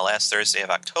practiced on the last Thursday of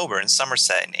October in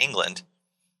Somerset in England.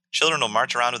 Children will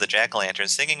march around with a jack-o'-lantern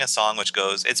singing a song which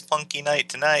goes, "It's Punky Night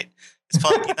tonight. It's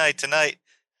Punky Night tonight."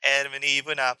 Adam and Eve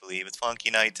would not believe it's Funky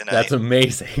Night Tonight. That's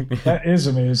amazing. That is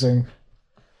amazing.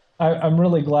 I'm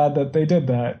really glad that they did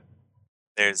that.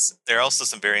 There are also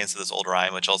some variants of this old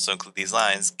rhyme, which also include these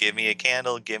lines: "Give me a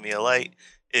candle, give me a light.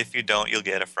 If you don't, you'll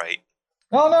get a fright."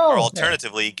 Oh no! Or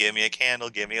alternatively, "Give me a candle,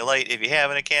 give me a light. If you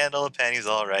haven't a candle, a penny's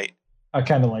all right." I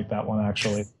kind of like that one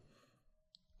actually.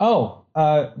 Oh,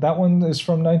 that one is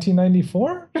from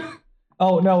 1994.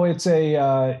 Oh no, it's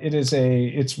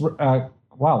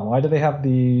wow. Why do they have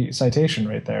the citation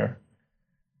right there?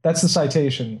 That's the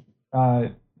citation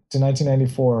to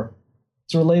 1994.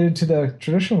 It's related to the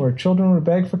tradition where children would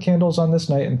beg for candles on this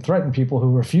night and threaten people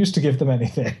who refuse to give them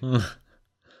anything.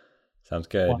 Sounds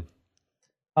good.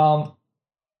 All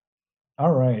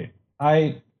right.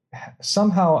 I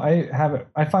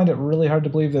find it really hard to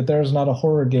believe that there's not a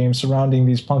horror game surrounding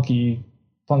these punky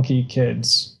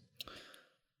kids.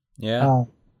 Yeah.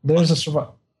 There's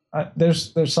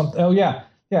something. Oh yeah.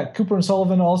 Cooper and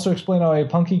Sullivan also explain how a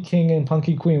punky king and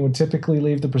punky queen would typically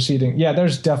leave the proceeding. Yeah,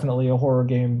 there's definitely a horror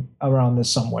game around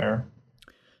this somewhere.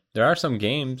 There are some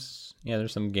games. Yeah,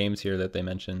 there's some games here that they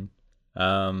mention.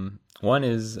 One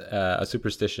is a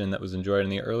superstition that was enjoyed in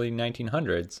the early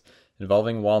 1900s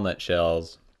involving walnut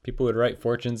shells. People would write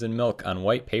fortunes in milk on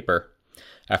white paper.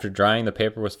 After drying, the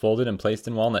paper was folded and placed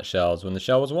in walnut shells. When the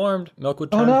shell was warmed, milk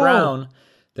would turn brown.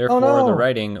 Therefore, the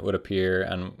writing would appear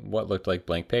on what looked like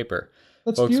blank paper.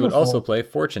 That's Folks beautiful. would also play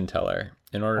fortune teller.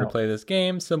 In order to play this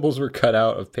game, symbols were cut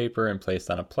out of paper and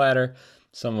placed on a platter.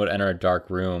 Someone would enter a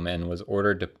dark room and was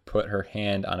ordered to put her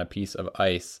hand on a piece of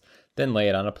ice, then lay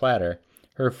it on a platter.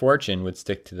 Her fortune would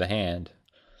stick to the hand.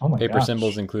 Oh my Paper gosh.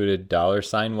 symbols included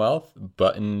 $sign wealth,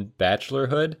 button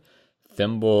bachelorhood,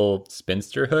 thimble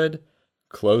spinsterhood,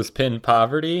 clothespin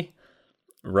poverty,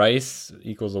 rice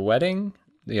equals a wedding,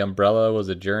 the umbrella was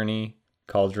a journey,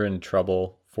 cauldron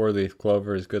trouble, four-leaf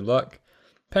clover is good luck,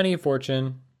 penny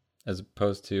fortune, as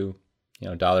opposed to,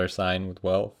 $sign with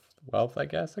wealth, I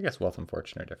guess wealth and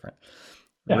fortune are different.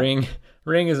 Yeah.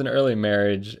 Ring is an early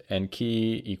marriage, and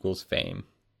key equals fame.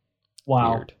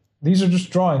 Wow. Weird. These are just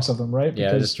drawings of them, right?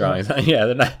 Yeah, just drawings. Yeah,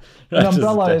 they're not. An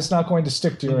umbrella is not going to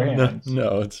stick to your hands.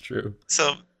 No, it's true.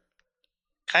 So,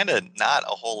 kind of not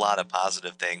a whole lot of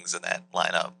positive things in that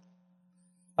lineup.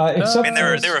 Except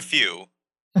there were a few.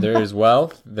 There's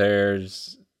wealth.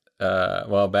 There's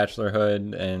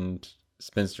bachelorhood and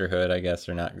spinsterhood. I guess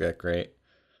are not that great.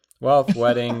 Wealth,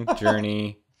 wedding,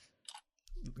 journey,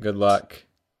 good luck,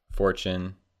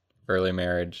 fortune, early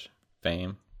marriage,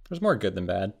 fame. There's more good than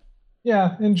bad.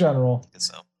 Yeah, in general. I guess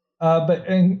so. But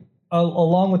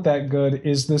along with that good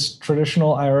is this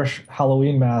traditional Irish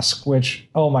Halloween mask, which,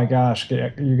 oh my gosh,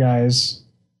 you guys,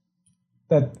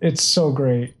 that it's so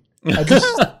great. I just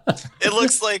It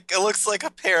looks like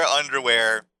a pair of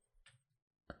underwear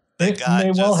it that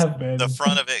may well have been. the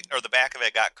front of it or the back of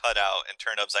it got cut out and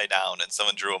turned upside down, and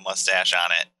someone drew a mustache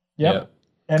on it. Yep.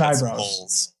 And Cut some eyebrows.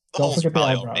 holes. The Don't holes forget the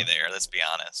probably eyebrows. won't be there. Let's be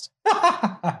honest.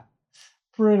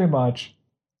 Pretty much.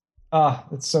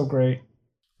 It's so great.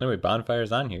 No, wait,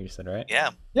 bonfire's on here, you said, right?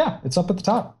 Yeah, Yeah, it's up at the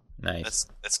top. Nice.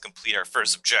 let's complete our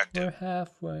first objective. We're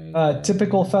halfway.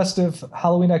 Typical festive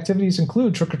Halloween activities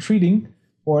include trick-or-treating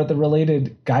or the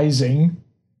related guising,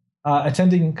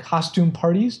 attending costume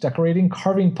parties, decorating,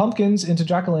 carving pumpkins into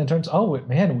jack-o'-lanterns. Oh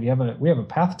man, we have a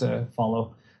path to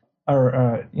follow, or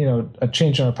a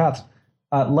change in our path.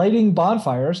 Lighting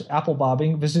bonfires, apple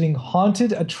bobbing, visiting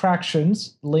haunted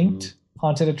attractions,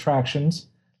 haunted attractions,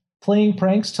 playing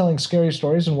pranks, telling scary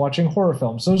stories, and watching horror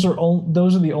films. Those are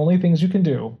the only things you can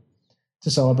do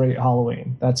to celebrate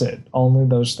Halloween. That's it. Only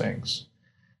those things.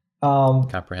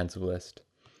 Comprehensive list.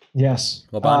 Yes.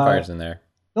 Well, bonfire's in there.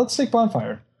 Let's take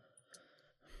bonfire.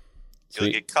 You'll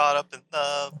Sweet. get caught up in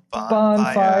the bonfire.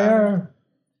 Bonfire.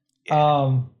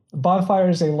 Yeah. Bonfire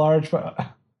is a large.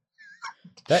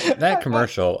 That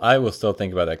commercial, I will still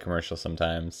think about that commercial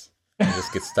sometimes. It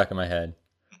just gets stuck in my head.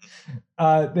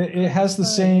 It has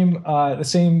the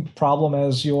same problem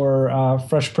as your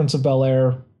Fresh Prince of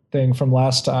Bel-Air thing from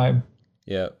last time.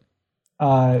 Yep.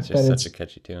 It's just such a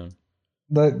catchy tune.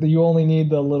 You only need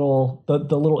the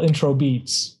little intro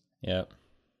beats. Yep.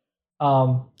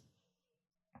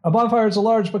 A bonfire is a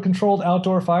large but controlled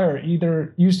outdoor fire,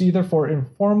 used either for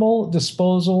informal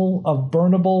disposal of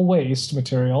burnable waste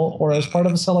material or as part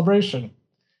of a celebration.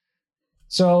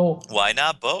 So Why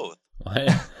not both?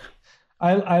 Why?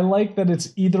 I like that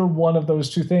it's either one of those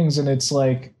two things, and it's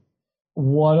like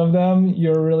one of them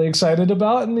you're really excited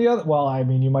about, and the other. Well, I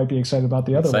mean, you might be excited about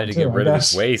the other one Excited too. to get rid I of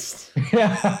guess. this waste.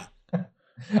 Yeah,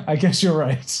 I guess you're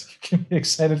right. You can be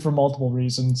excited for multiple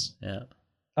reasons. Yeah.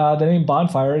 The name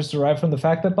bonfire is derived from the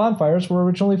fact that bonfires were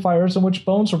originally fires in which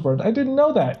bones were burned. I didn't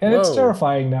know that, and it's Whoa.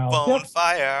 terrifying now. Bone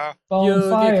fire. You'll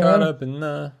Bonfire. get caught up in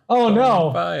the Oh,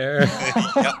 no. fire.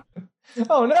 Yep.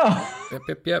 Oh no.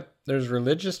 Yep. There's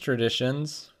religious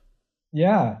traditions.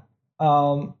 Yeah.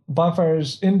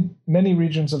 Bonfires in many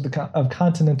regions of of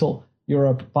continental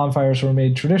Europe. Bonfires were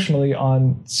made traditionally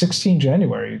on 16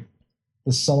 January,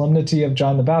 the solemnity of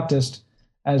John the Baptist,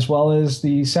 as well as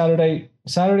the Saturday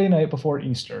night before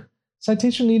Easter.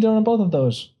 Citation needed on both of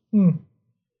those.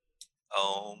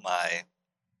 Oh my.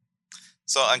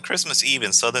 So on Christmas Eve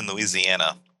in southern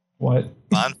Louisiana, What?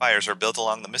 bonfires are built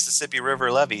along the Mississippi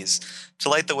River levees to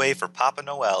light the way for Papa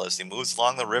Noel as he moves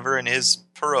along the river in his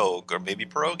pirogue, or maybe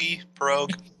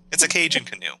pirogue. It's a Cajun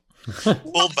canoe,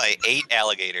 pulled by 8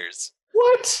 alligators.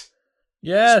 What?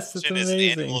 Yes, it's This is an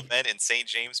annual amazing. event in St.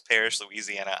 James Parish,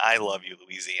 Louisiana. I love you,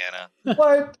 Louisiana.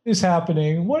 What is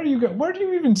happening? Where do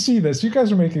you even see this? You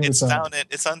guys are making It's this up. down.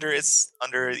 It's under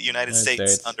United United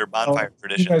States, States. under bonfire You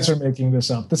tradition. guys are making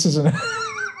this up. This isn't.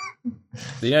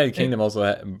 The United Kingdom also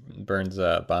burns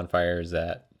bonfires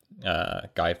at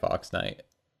Guy Fawkes Night,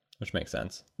 which makes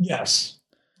sense. Yes.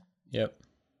 Yep.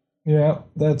 Yeah,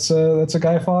 that's a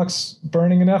Guy Fawkes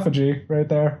burning an effigy right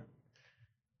there.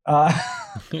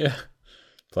 Yeah.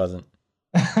 Pleasant.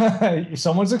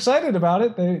 Someone's excited about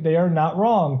it. They are not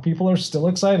wrong. People are still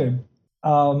excited.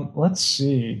 Let's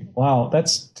see. Wow,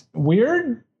 that's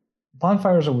weird.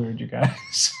 Bonfires are weird, you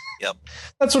guys. Yep.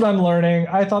 That's what I'm learning.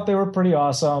 I thought they were pretty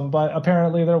awesome, but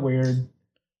apparently they're weird.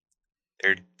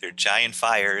 They're giant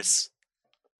fires.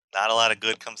 Not a lot of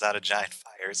good comes out of giant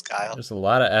fires, Kyle. There's a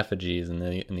lot of effigies in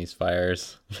these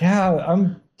fires. Yeah,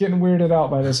 I'm getting weirded out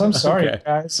by this. I'm sorry, Okay.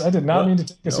 guys. I did not mean to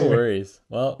take us No here. worries.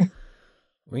 Well,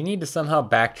 we need to somehow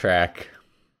backtrack.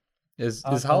 Is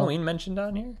Halloween mentioned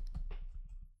on here?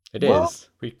 It Well- is.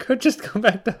 We could just go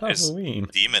back to There's- Halloween.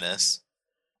 Demoness.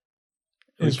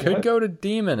 We Is could what? go to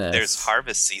Demoness. There's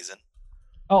harvest season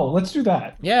Oh, let's do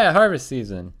that. Yeah, harvest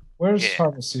season. Where's Yeah.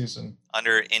 harvest season?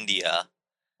 under India.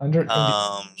 Under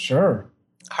sure.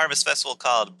 Harvest festival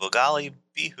called Bogali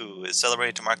Bihu is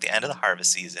celebrated to mark the end of the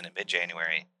harvest season in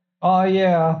mid-January. Oh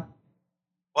yeah.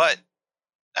 What?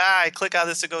 I click on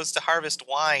this, it goes to harvest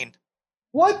wine.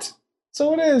 What?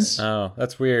 So it is. Oh,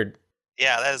 that's weird.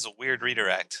 Yeah, that is a weird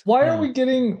redirect. Why are we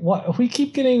getting? What we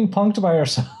keep getting punked by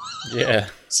ourselves? Yeah.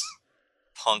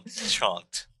 Punked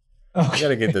chunked. We Okay.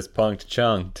 gotta get this punked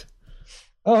chunked.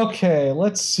 Okay.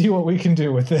 Let's see what we can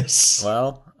do with this.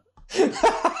 Well,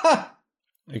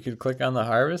 we could click on the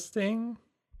harvesting.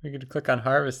 We could click on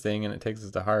harvesting and it takes us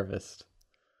to harvest.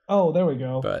 Oh, there we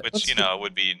go. But Which, Let's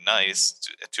would be nice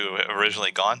to have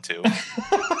originally gone to.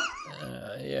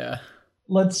 yeah.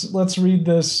 Let's read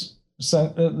this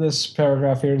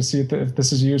paragraph here to see if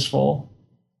this is useful.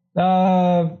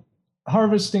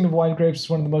 Harvesting of wine grapes is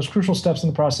one of the most crucial steps in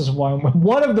the process of wine.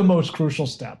 One of the most crucial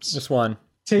steps. Just one.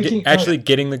 Taking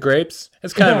Getting the grapes.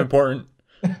 It's kind of Yeah. important.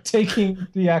 taking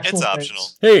the actual. It's grapes. optional.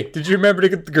 Hey, did you remember to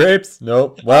get the grapes?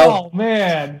 Nope. Well, Oh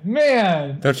man.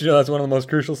 don't you know that's one of the most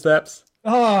crucial steps?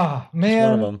 Oh One of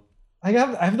man. them. I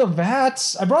have the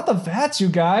vats. I brought the vats, you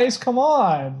guys. Come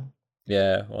on.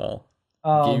 Yeah, well,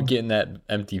 you get in that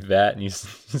empty vat and you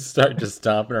start just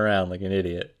stomping around like an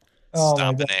idiot. Oh my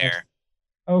Stomp in God. air.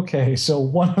 Okay, so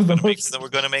one of the most. We're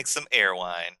going to make some air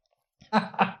wine.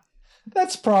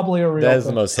 That's probably a real. That is the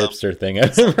thing. most hipster thing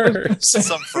I've ever heard.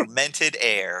 Some fermented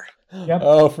air. Yep.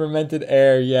 Oh, fermented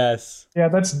air, yes. Yeah,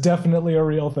 that's definitely a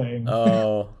real thing.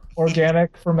 Oh,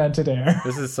 Organic fermented air.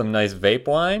 this is some nice vape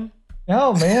wine.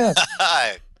 Oh man.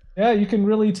 Hi. Yeah, you can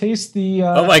really taste the.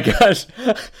 Oh my gosh.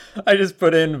 I just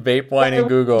put in vape wine Why in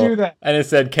would you Google do that? and it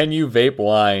said, "Can you vape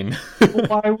wine?"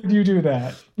 Why would you do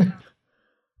that?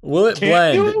 Will it Can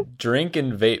blend you? drink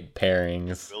and vape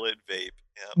pairings? Will it vape?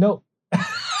 Yep. No.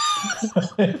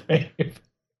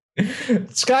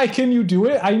 Sky, can you do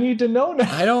it? I need to know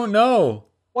now. I don't know.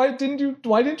 Why didn't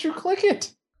you click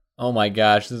it? Oh my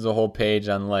gosh, this is a whole page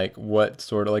on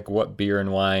what beer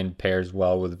and wine pairs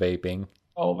well with vaping.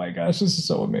 Oh my gosh, this is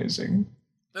so amazing.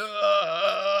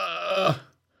 Ugh.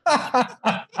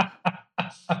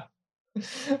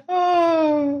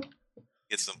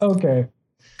 Get some Okay.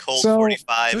 Colt So,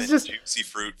 45 this and is just- juicy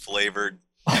fruit flavored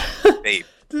vape.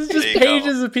 This is There just you go.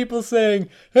 pages of people saying,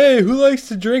 "Hey, who likes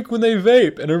to drink when they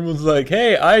vape?" And everyone's like,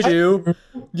 "Hey, I do."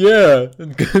 Yeah,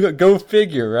 go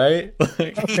figure, right?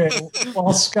 Like, Okay.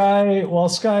 While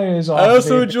Sky is off. I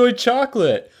also vaping- enjoy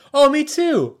chocolate. Oh, me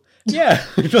too. Yeah,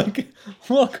 like,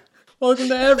 welcome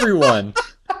to everyone.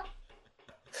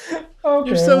 Okay,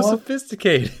 You're so well,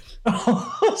 sophisticated.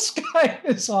 Sky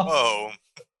is off. Oh,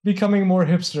 Becoming more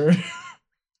hipster.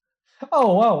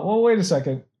 Oh wow. Well, wait a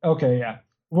second. Okay, yeah.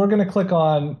 we're gonna click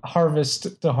on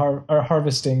harvest to or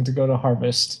harvesting to go to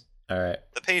harvest. All right.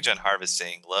 The page on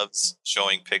harvesting loves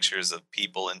showing pictures of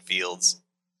people in fields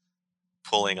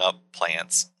pulling up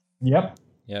plants. Yep.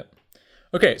 Yep.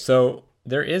 Okay, so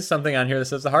there is something on here that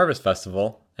says the Harvest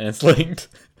Festival, and it's linked.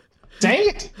 Dang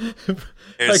it! If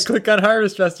I click on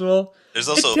Harvest Festival, There's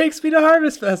also it takes me to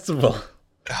Harvest Festival.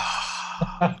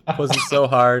 Was it so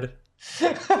hard?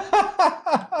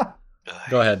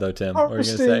 Go ahead, though, Tim. What were you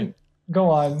going to say? Go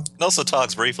on. It also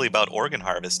talks briefly about organ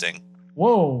harvesting.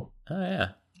 Whoa. Oh, yeah.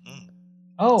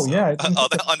 Oh, yeah. I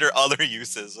think Under other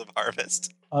uses of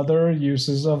harvest. other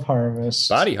uses of harvest.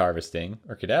 Body harvesting,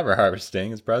 or cadaver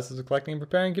harvesting, is the process of collecting and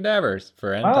preparing cadavers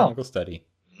for anatomical study.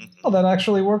 Oh, that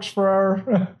actually works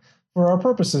for our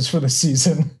purposes for this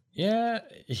season. Yeah.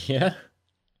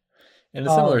 In a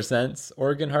similar sense,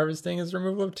 organ harvesting is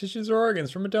removal of tissues or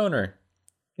organs from a donor.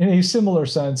 In a similar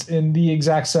sense, in the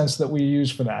exact sense that we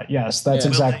use for that. Yes, that's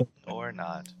exactly. Or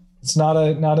not. It's not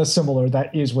a similar.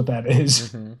 That is what that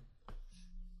is.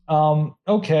 Mm-hmm.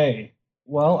 Okay.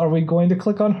 Well, are we going to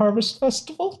click on Harvest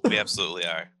Festival? We absolutely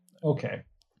are. Okay.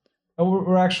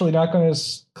 We're actually not going to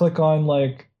click on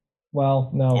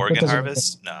no. Organ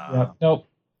harvest? No. Yeah, nope.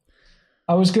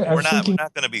 We're not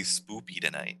going to be spoopy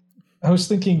tonight. I was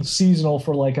thinking seasonal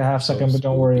for like a half second, but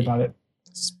don't worry about it.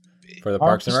 For the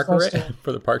Parks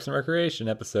and Recreation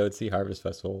episode, see Harvest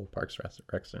Festival, Parks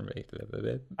Recreation.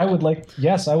 I would like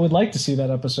to see that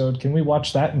episode. Can we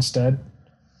watch that instead?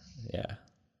 Yeah.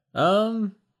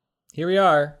 Here we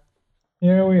are.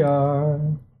 Here we are.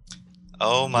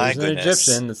 Oh my There's goodness. an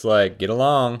Egyptian that's like, get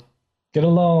along. Get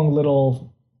along,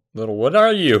 little. What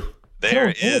are you? There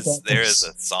is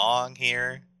a song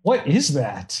here. What is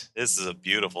that? This is a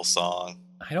beautiful song.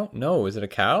 I don't know. Is it a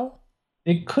cow?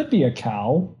 It could be a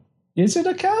cow. Is it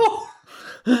a cow?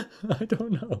 I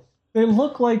don't know. They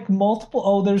look like multiple.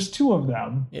 Oh, there's two of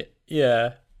them.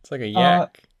 Yeah. It's like a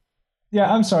yak.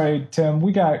 Yeah, I'm sorry, Tim.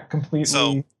 We got completely.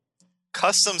 So,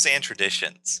 customs and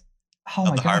traditions. Oh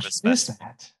my gosh, what is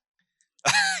that?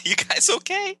 You guys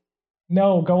okay?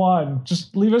 No, go on.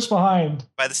 Just leave us behind.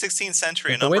 By the 16th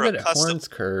century, The way that horns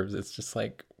curves, it's just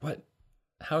like, what?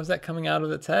 How is that coming out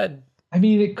of its head? I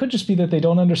mean, it could just be that they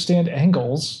don't understand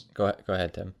angles. Go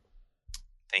ahead, Tim.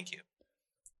 Thank you.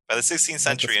 By the 16th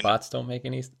century, the spots don't make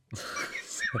any.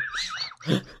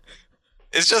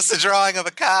 It's just a drawing of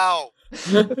a cow.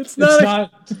 It's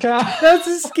not a cow. That's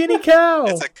a skinny cow.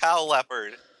 It's a cow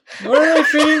leopard. Where are they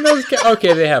feeding those cows?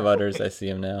 Okay, they have udders. I see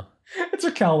them now. It's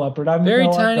a cow leopard. Very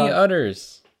tiny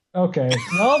udders. Okay.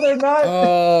 No, they're not.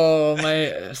 Oh,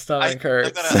 my stomach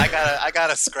hurts. I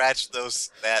gotta scratch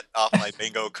that off my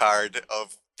bingo card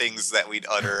of things that we'd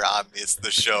utter on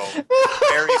the show.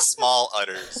 Very small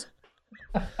udders.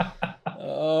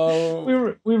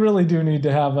 Oh, we really do need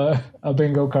to have a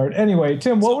bingo card. Anyway,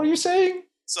 Tim, what were you saying?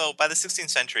 So, by the 16th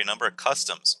century, a number of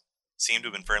customs seem to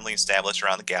have been firmly established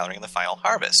around the gathering of the final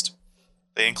harvest.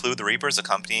 They include the reapers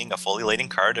accompanying a fully laden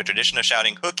cart, a tradition of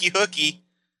shouting "hooky hooky,"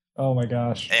 oh my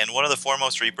gosh, and one of the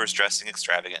foremost reapers dressing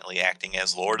extravagantly, acting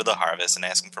as lord of the harvest and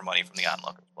asking for money from the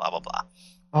onlookers. Blah blah blah.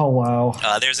 Oh wow.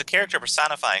 There's a character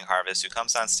personifying harvest who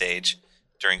comes on stage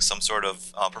during some sort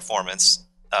of performance,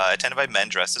 attended by men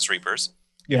dressed as reapers.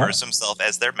 He refers himself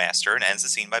as their master and ends the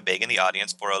scene by begging the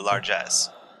audience for a largesse.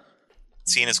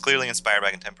 The scene is clearly inspired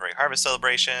by contemporary harvest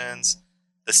celebrations.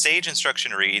 The stage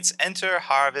instruction reads, "Enter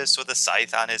harvest with a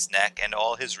scythe on his neck, and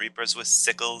all his reapers with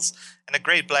sickles, and a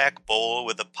great black bowl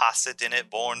with a posset in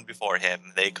it borne before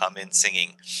him. They come in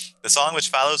singing." The song which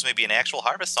follows may be an actual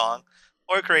harvest song,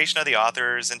 or a creation of the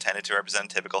authors intended to represent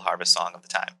a typical harvest song of the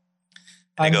time.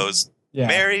 And it goes,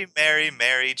 "Merry, merry,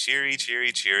 merry, cheery,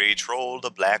 cheery, cheery, troll the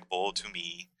black bowl to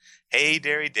me. Hey,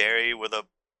 dairy, dairy, with a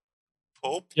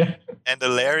pope and a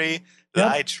Larry,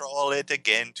 I troll it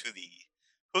again to thee.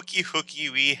 Hooky, hooky,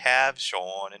 we have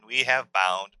shorn, and we have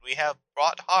bound, and we have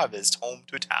brought harvest home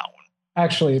to town."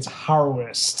 Actually, it's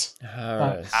harvest.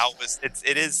 Harvest.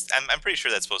 It is. I'm pretty sure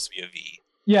that's supposed to be a V.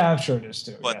 Yeah, I'm sure it is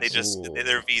too. But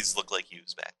their V's look like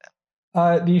U's back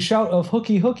then. The shout of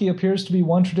hooky hooky appears to be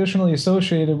one traditionally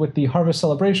associated with the harvest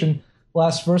celebration. The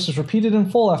last verse is repeated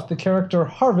in full after the character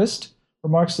Harvest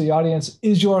remarks to the audience,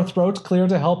 "Is your throat clear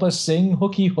to help us sing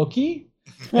hooky hooky?"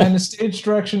 And the stage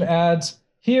direction adds,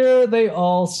 "Here they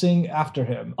all sing after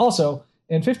him." Also,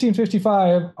 in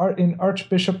 1555, in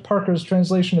Archbishop Parker's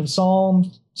translation of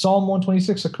Psalm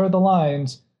 126 occur the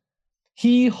lines,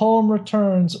 "He home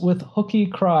returns with hooky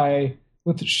cry,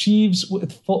 with sheaves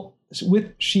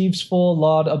full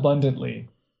laud abundantly."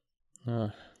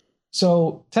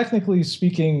 So, technically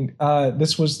speaking,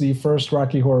 this was the first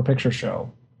Rocky Horror Picture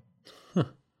Show.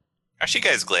 Aren't you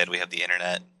guys glad we have the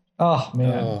internet? Oh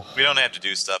man. Oh, We don't have to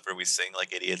do stuff where we sing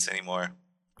like idiots anymore.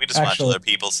 We just watch Actually, other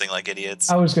people sing like idiots.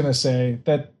 I was gonna say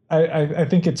that I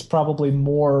think it's probably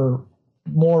more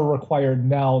required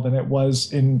now than it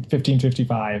was in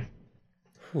 1555.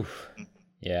 whew.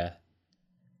 Yeah.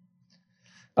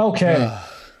 Okay.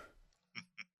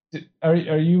 Are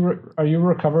you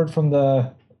recovered from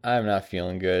the I'm not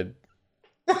feeling good.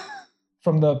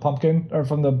 pumpkin or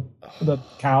from the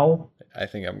cow? I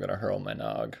think I'm gonna hurl my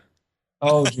nog.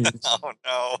 Oh geez. Oh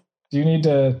no. Do you need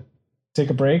to take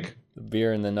a break? The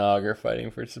beer and the nog are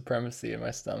fighting for supremacy in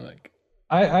my stomach.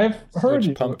 I've heard Which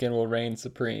you. pumpkin will reign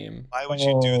supreme? Why would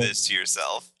you do Oh. this to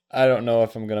yourself? I don't know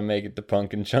if I'm gonna make it to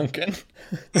pumpkin chunkin.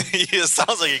 It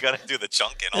sounds like you're gonna do the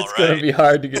chunking, all It's gonna right. be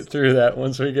hard to get through that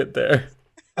once we get there.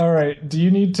 All right. Do you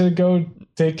need to go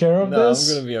take care of No, this?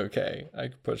 I'm gonna be okay. I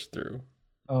can push through.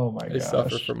 Oh my I suffer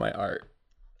gosh. for my art.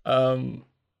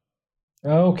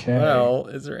 Okay. Well,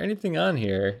 is there anything on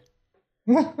here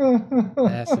that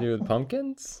has to do with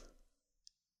pumpkins?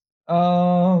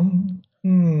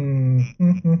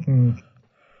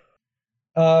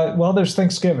 Well, there's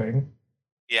Thanksgiving.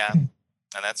 Yeah, and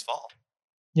that's fall.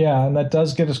 Yeah, and that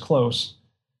does get us close.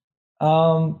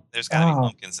 Um, There's gotta be Ah.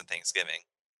 pumpkins in Thanksgiving.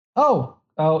 oh,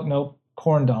 no,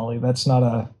 corn dolly. That's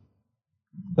not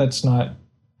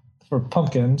for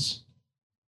pumpkins.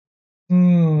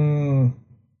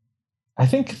 I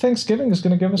think Thanksgiving is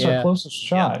going to give us our Yeah. closest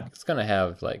shot. It's gonna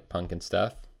have like pumpkin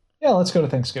stuff. Yeah, let's go to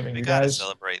Thanksgiving, We you gotta guys.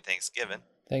 celebrate Thanksgiving.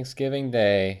 Thanksgiving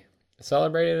Day,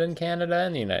 celebrated in Canada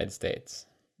and the United States,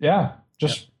 Yeah,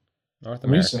 just North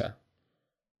Recent. America.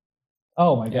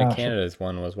 oh my Yeah, gosh, Canada's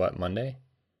one was what, Monday?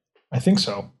 I think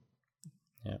so.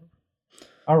 Yeah.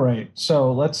 All right,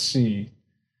 so let's see.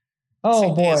 Oh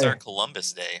Same day as boy, our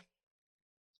Columbus Day,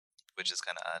 which is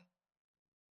kind of odd.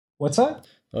 what's that?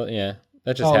 Well, yeah,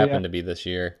 that just Oh, yeah. happened to be this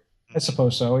year. I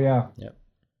suppose so. Yeah. Yep.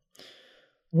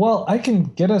 Well, I can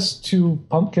get us to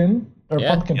pumpkin or Yeah.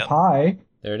 pumpkin Yep. pie.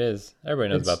 There it is. Everybody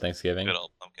knows It's- about Thanksgiving. Good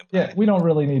old pumpkin pie. Yeah, we don't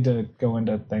really need to go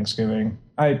into Thanksgiving.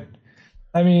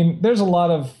 I mean, there's a lot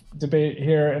of debate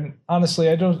here, and honestly,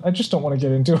 I just don't want to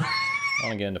get into it. I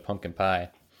want to get into pumpkin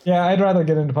pie. Yeah, I'd rather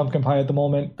get into pumpkin pie at the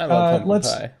moment. I love pumpkin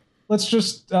let's pie. let's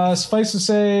just suffice to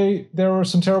say there were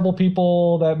some terrible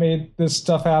people that made this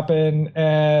stuff happen,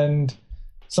 and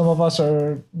some of us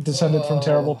are descended from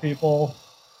terrible people.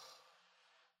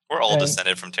 We're all And-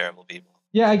 descended from terrible people.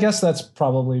 Yeah, I guess that's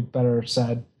probably better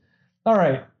said. All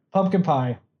right, pumpkin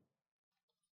pie.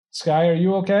 Sky, are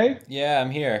you okay? Yeah,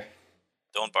 I'm here.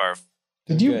 Don't barf.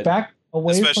 Did you Good. back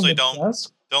away Especially from the don't-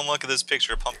 desk? Don't look at this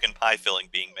picture of pumpkin pie filling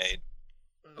being made.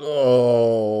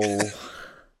 Oh.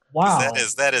 Wow.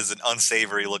 That is an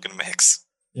unsavory looking mix.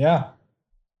 Yeah.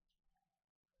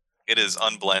 It is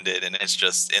unblended and it's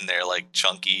just in there like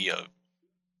chunky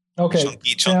Okay.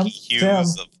 chunky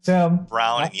hues of Tim,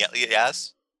 brown and yellow.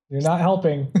 Yes. you're not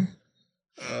helping.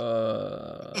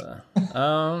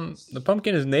 The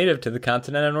pumpkin is native to the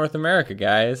continent of North America,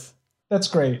 guys. That's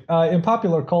great. In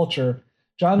popular culture,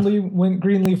 John Lee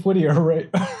Greenleaf Whittier wrote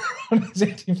his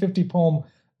 1850 poem,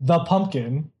 "The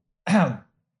Pumpkin." Wow,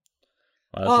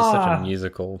 this is such Ah, a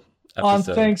musical On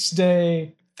episode. Thanks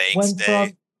Day, Thanks, when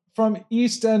Day. from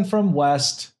east and from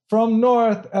west, from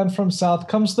north and from south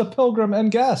comes the pilgrim and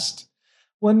guest.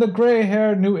 When the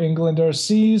gray-haired New Englander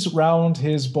sees round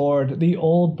his board the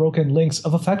old broken links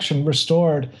of affection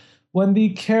restored, when the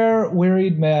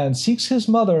care-wearied man seeks his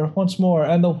mother once more,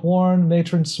 and the worn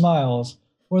matron smiles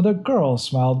where the girl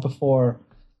smiled before,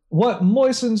 what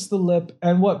moistens the lip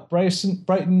and what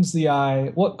brightens the eye,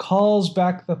 what calls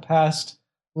back the past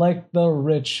like the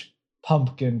rich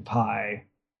pumpkin pie.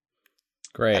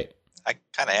 Great. I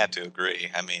kind of had to agree.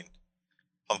 I mean,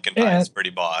 pumpkin pie is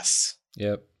pretty boss.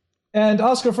 Yep. And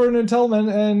Oscar Ferdinand Tillman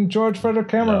and George Frederick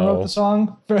Cameron No. wrote the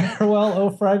song "Farewell, O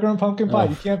Fragrant Pumpkin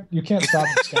Pie." No. You can't stop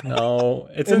this guy. No,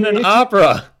 it's In in the an 18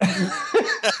 opera.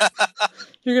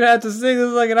 You're gonna have to sing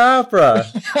this like an opera.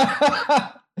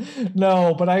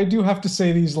 No, but I do have to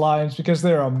say these lines because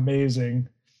they're amazing.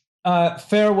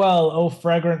 Farewell, O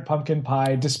fragrant pumpkin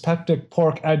pie, dyspeptic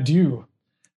pork, adieu.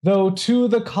 Though to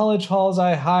the college halls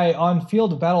I hie, on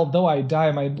field of battle though I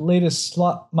die, my latest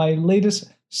sob, my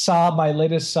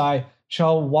latest sigh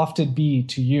shall wafted be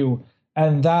to you.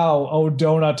 And thou, O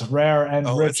donut rare and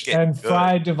Oh, it's rich getting and good.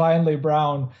 fried divinely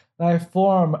brown, thy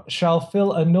form shall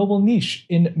fill a noble niche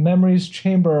in memory's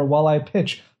chamber while I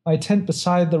pitch my tent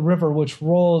beside the river which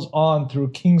rolls on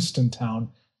through Kingston town.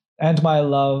 And my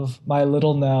love, my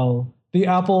little Nell, the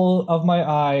apple of my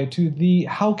eye, to thee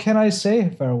how can I say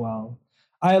farewell?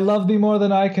 I love thee more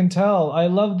than I can tell. I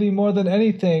love thee more than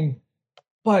anything.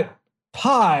 But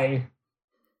pie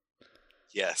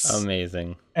Yes.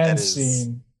 Amazing. and That is-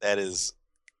 scene. That is.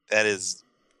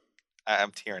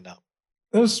 I'm tearing up.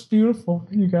 That's beautiful,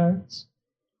 you guys.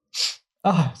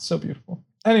 Ah, so beautiful.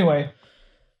 Anyway.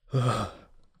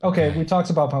 Okay, we talked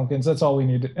about pumpkins. That's all we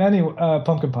need. Anyway,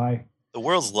 pumpkin pie. The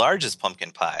world's largest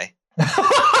pumpkin pie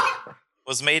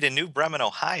was made in New Bremen,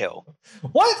 Ohio.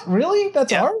 What? Really?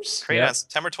 That's Yeah. ours? Created on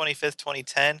September 25th,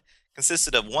 2010.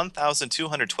 Consisted of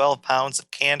 1,212 pounds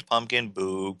of canned pumpkin,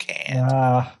 canned.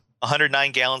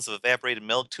 109 gallons of evaporated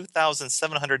milk,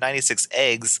 2,796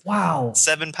 eggs, Wow.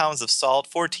 7 pounds of salt,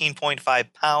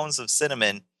 14.5 pounds of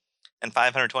cinnamon, and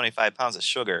 525 pounds of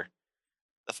sugar.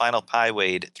 The final pie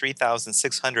weighed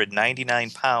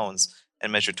 3,699 pounds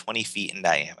and measured 20 feet in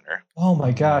diameter. Oh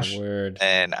my gosh. Word.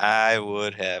 And I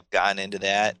would have gotten into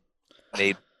that,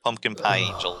 made pumpkin pie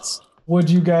angels. Would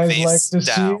you guys Face like to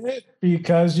down. see it?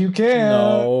 Because you can.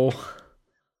 No.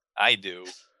 I do.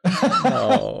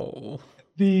 No.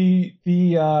 The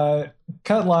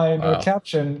cut line or Wow.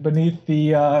 caption beneath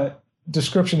the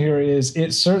description here is,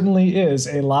 it certainly is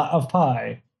a lot of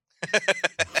pie.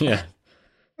 Yeah.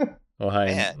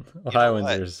 Man, Ohioans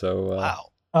what? are so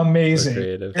Wow. Amazing. so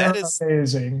creative. You're That is-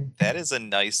 amazing. That is a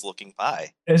nice looking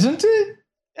pie. Isn't it?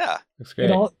 Yeah. Looks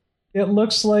great. It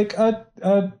looks like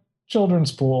a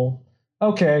children's pool.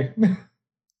 Okay.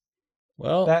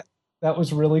 Well, That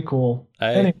was really cool.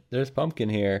 Anyway. there's pumpkin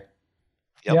here.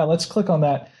 Yep. Yeah, let's click on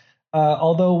that.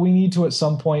 Although we need to at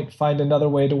some point find another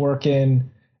way to work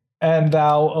in "and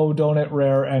thou, O donut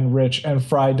rare and rich and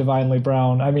fried divinely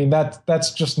brown." I mean,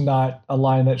 that's just not a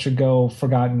line that should go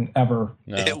forgotten ever.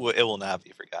 No. It will not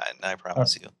be forgotten. I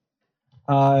promise you.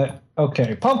 Okay,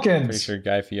 Pretty pumpkins. sure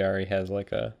Guy Fieri has has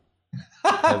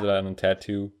it on a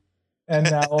tattoo. And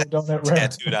now O donut rare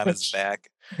Tattooed on his back.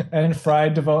 and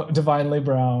fried divinely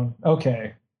brown.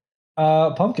 Okay.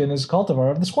 Pumpkin is a cultivar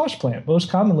of the squash plant, most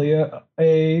commonly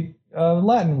a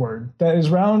Latin word that is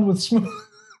round with smooth,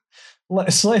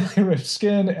 slightly ripped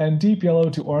skin and deep yellow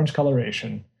to orange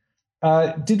coloration.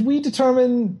 Did we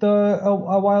determine a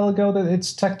while ago that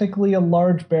it's technically a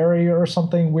large berry or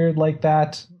something weird like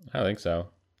that? I don't think so.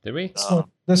 Did we?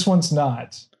 This one's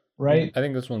not, right? I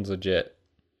think this one's legit.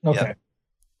 Okay.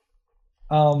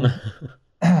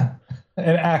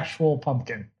 An actual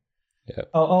pumpkin. Yep.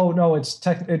 Oh no, it's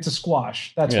a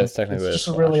squash. That's Yeah, it's technically a just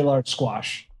a squash. really large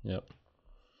squash. Yep.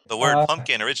 The word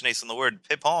pumpkin originates from the word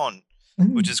pipon,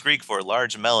 which is Greek for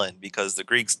large melon, because the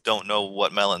Greeks don't know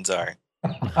what melons are.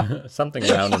 Something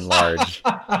round and large.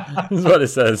 This is what it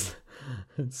says.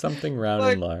 It's something round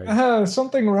and large.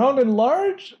 Something round and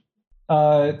large.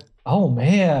 Oh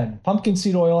man, pumpkin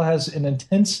seed oil has an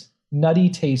intense nutty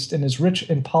taste and is rich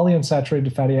in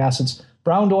polyunsaturated fatty acids.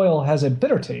 Brown oil has a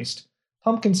bitter taste.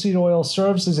 Pumpkin seed oil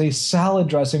serves as a salad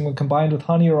dressing when combined with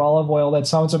honey or olive oil. That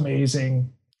sounds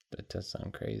amazing. That does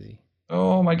sound crazy.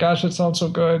 Oh my gosh, it sounds so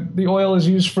good. The oil is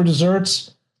used for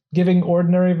desserts, giving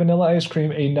ordinary vanilla ice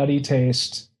cream a nutty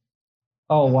taste.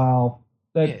 Oh wow.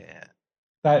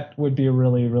 That would be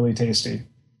really, really tasty.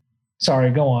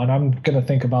 Sorry, go on. I'm going to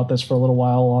think about this for a little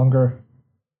while longer.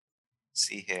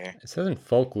 See here. It says in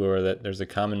folklore that there's a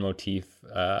common motif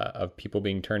of people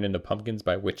being turned into pumpkins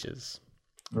by witches.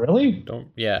 Really?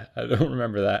 I don't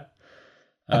remember that.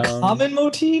 A common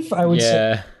motif? I would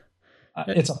say.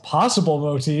 It's a possible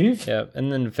motif. Yeah,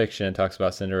 and then in fiction it talks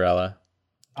about Cinderella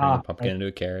turning a pumpkin into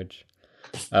a carriage.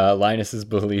 Linus's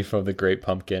belief of the great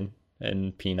pumpkin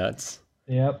and peanuts.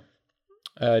 Yep.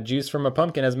 Juice from a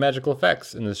pumpkin has magical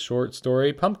effects in the short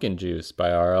story Pumpkin Juice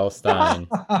by R.L. Stein.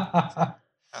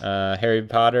 Harry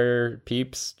Potter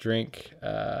peeps drink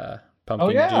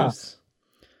pumpkin juice.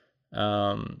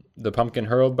 The pumpkin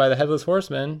hurled by the headless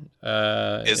horseman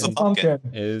Is a pumpkin.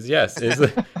 is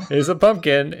a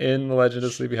pumpkin in the Legend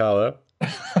of Sleepy Hollow.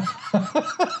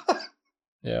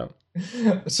 Yeah.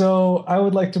 So I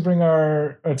would like to bring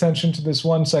our attention to this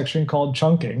one section called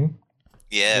chunking.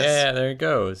 Yes. Yeah, there it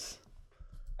goes.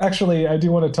 Actually, I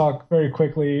do want to talk very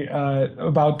quickly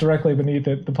about directly beneath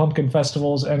it, the pumpkin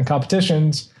festivals and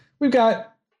competitions. We've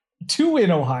got 2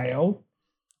 in Ohio.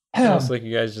 It's almost like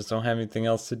you guys just don't have anything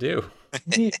else to do.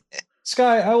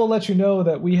 Sky, I will let you know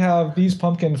that we have these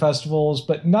pumpkin festivals,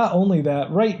 but not only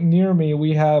that, right near me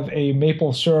we have a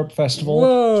maple syrup festival.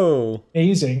 Whoa!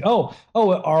 Amazing. Oh,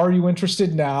 are you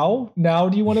interested now? Now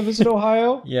do you want to visit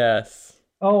Ohio? Yes.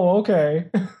 Oh,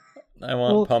 okay. I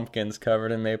want pumpkins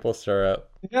covered in maple syrup.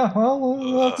 Yeah, well,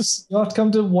 you'll have to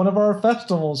come to one of our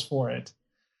festivals for it.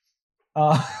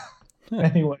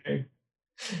 Anyway,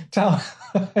 towns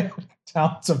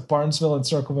of Barnesville and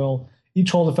Circleville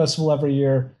each hold a festival every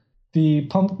year. The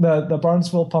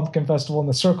Barnesville Pumpkin Festival and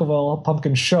the Circleville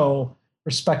Pumpkin Show,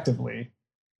 respectively.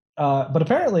 But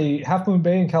apparently, Half Moon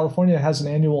Bay in California has an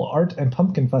annual art and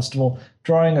pumpkin festival,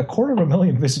 drawing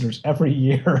 250,000 visitors every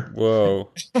year,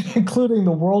 Whoa. including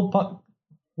the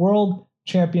world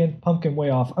champion pumpkin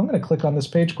weigh off. I'm going to click on this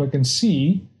page quick and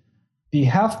see the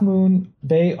Half Moon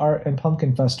Bay Art and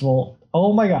Pumpkin Festival.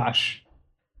 Oh my gosh.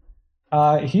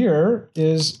 Here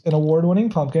is an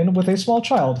award-winning pumpkin with a small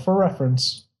child for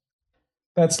reference.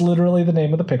 That's literally the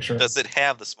name of the picture. Does it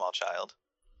have the small child?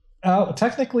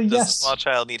 Technically, Does yes. the small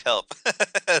child need help?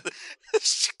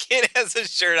 Kid has a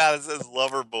shirt on that says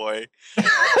 "Lover Boy."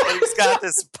 And he's got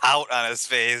this pout on his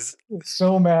face.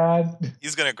 So mad.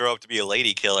 He's gonna grow up to be a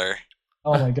lady killer.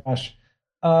 Oh my gosh.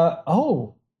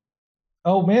 Oh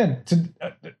man.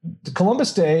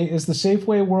 Columbus Day is the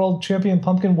Safeway World Champion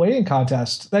Pumpkin Weighing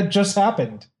Contest. That just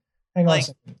happened. Hang on a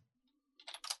second.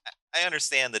 I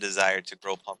understand the desire to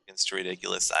grow pumpkins to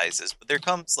ridiculous sizes, but there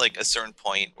comes like a certain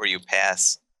point where you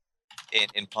pass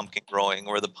in pumpkin growing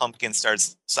where the pumpkin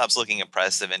stops looking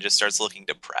impressive and just starts looking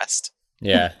depressed.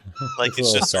 Yeah. Like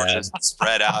it's just sort of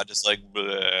spread out, just like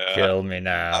bleh. Kill me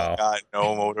now. I've got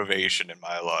no motivation in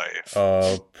my life.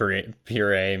 Oh,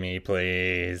 puree me,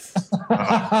 please.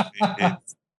 Oh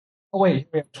wait,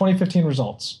 we have 2015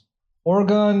 results.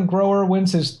 Oregon grower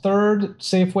wins his third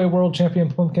Safeway World Champion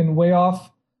Pumpkin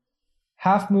Weigh-Off.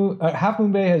 Half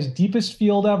Moon Bay has deepest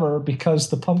field ever because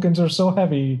the pumpkins are so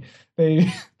heavy.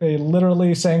 They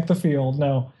literally sank the field.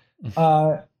 No.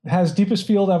 Has deepest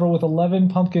field ever with 11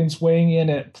 pumpkins weighing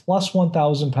in at plus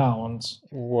 1,000 pounds.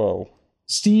 Whoa.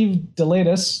 Steve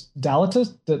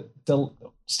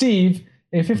Steve,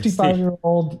 a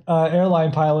 55-year-old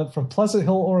airline pilot from Pleasant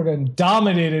Hill, Oregon,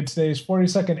 dominated today's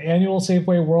 42nd annual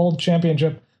Safeway World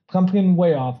Championship Pumpkin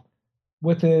Weigh-Off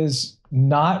with his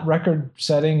not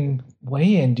record-setting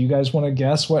weigh-in. Do you guys want to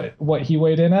guess what he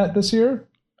weighed in at this year?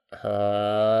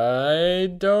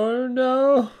 I don't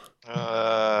know.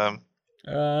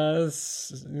 Actually,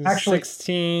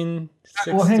 16,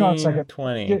 well, hang on a second.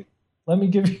 20. Let me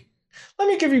give you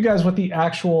guys what the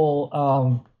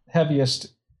actual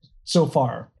heaviest so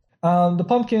far. The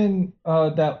pumpkin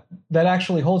that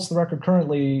actually holds the record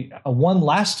currently won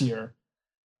last year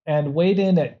and weighed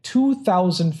in at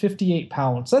 2,058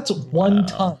 pounds. That's 1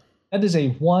 ton. That is a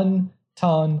 1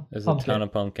 ton. There's pumpkin. a ton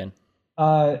of pumpkin.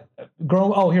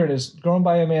 Grown. Oh, here it is. Grown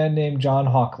by a man named John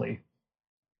Hockley.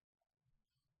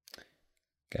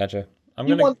 Gotcha.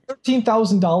 He won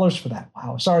 $13,000 for that.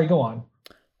 Wow. Sorry, go on.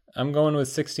 I'm going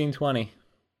with 1620.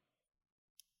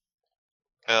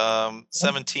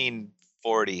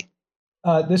 1740.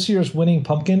 This year's winning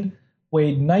pumpkin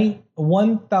weighed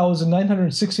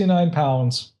 1,969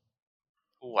 pounds.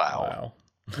 Wow.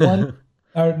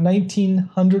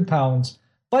 1,900 pounds.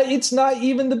 But it's not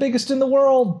even the biggest in the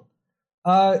world.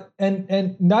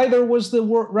 And neither was the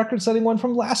record-setting one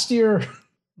from last year.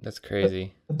 That's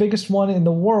crazy. The biggest one in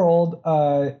the world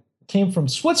came from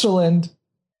Switzerland,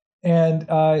 and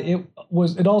it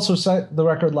also set the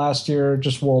record last year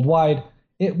just worldwide.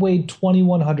 It weighed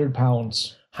 2,100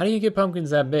 pounds. How do you get pumpkins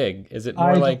that big? Is it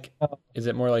more like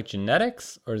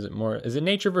genetics, or is it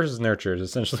nature versus nurture? Is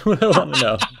essentially what I want to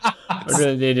know. Or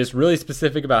are they just really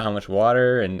specific about how much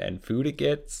water and food it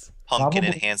gets? Pumpkin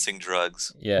enhancing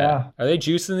drugs. Yeah. Are they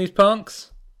juicing these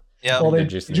punks? Yeah. Well, they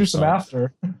juice them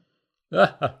after.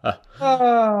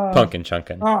 Pumpkin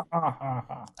chunkin'.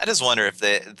 I just wonder if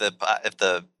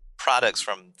the products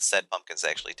from said pumpkins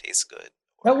actually taste good.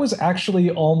 That was actually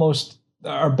almost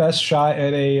our best shot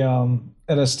at a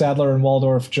Stadler and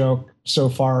Waldorf joke so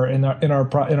far in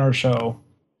our show.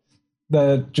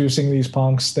 The juicing these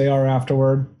punks, they are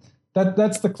afterward.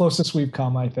 That's the closest we've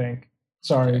come, I think.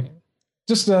 Sorry. Okay.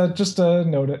 Just a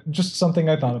note, just something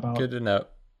I thought about. Good to know.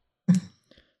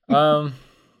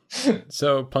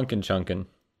 So pumpkin chunkin'.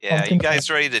 Yeah, you guys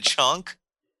ready to chunk?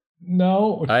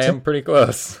 No. I am pretty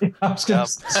close. I was gonna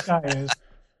say this guy is.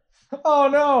 Oh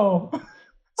no.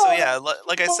 So yeah,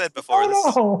 like I said before,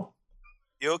 no.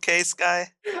 You okay,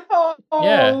 Sky? Oh,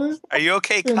 yeah. Are you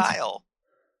okay, Kyle?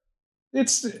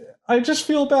 I just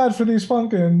feel bad for these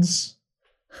pumpkins.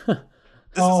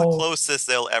 This is the closest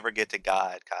they'll ever get to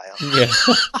God, Kyle. Yeah.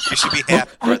 You should be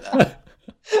happy for that.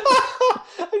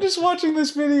 I'm just watching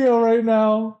this video right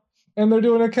now, and they're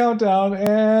doing a countdown,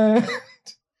 and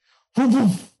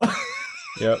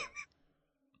yep.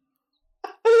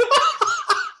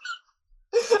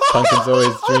 Pumpkins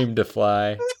always dreamed to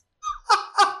fly.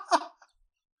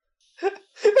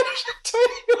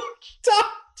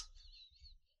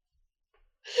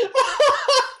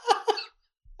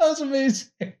 That was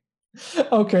amazing.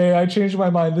 Okay, I changed my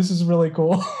mind. This is really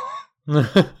cool.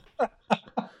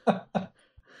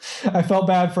 I felt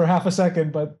bad for half a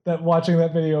second, but watching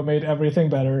that video made everything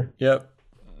better. Yep.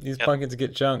 these Yep. pumpkins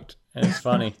get chunked, and it's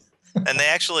funny. And they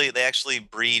actually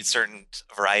breed certain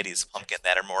varieties of pumpkin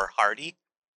that are more hardy.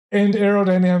 And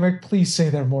aerodynamic. Please say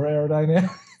they're more aerodynamic.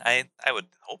 I would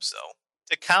hope so.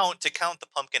 To count, the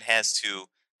pumpkin has to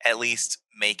at least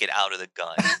make it out of the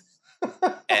gun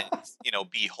and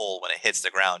be whole when it hits the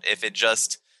ground. If it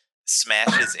just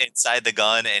smashes inside the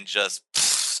gun and just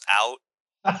out,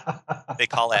 they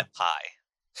call that pie.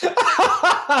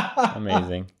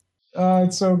 Amazing.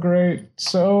 It's so great.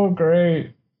 So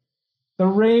great. The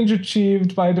range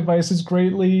achieved by devices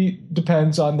greatly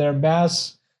depends on their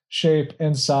mass, shape,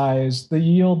 and size, the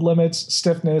yield limits,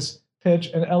 stiffness, pitch,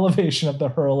 and elevation of the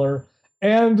hurler,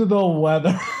 and the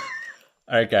weather.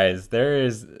 All right, guys. There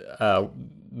is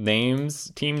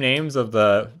team names of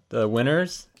the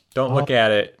winners. Don't look at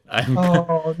it.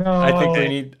 Oh no! I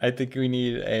think we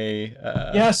need a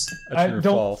yes. a true or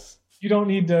false. You don't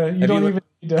need to. You don't even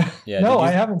need to. Yeah. No, I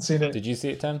haven't seen it. Did you see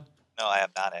it, Tim? No, I have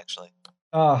not actually.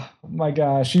 Oh my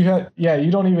gosh! You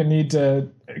don't even need to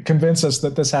convince us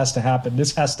that this has to happen.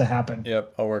 This has to happen.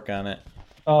 Yep, I'll work on it.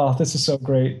 Oh, this is so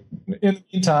great. In the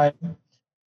meantime,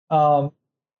 I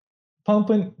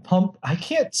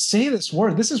can't say this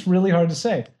word. This is really hard to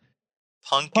say.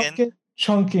 Pumpkin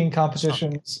chunking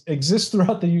competitions exist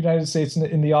throughout the United States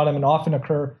in the autumn and often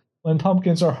occur when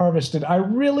pumpkins are harvested. I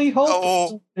really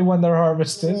hope when they're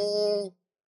harvested.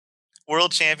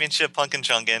 World Championship Pumpkin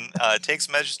Chunkin takes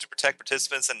measures to protect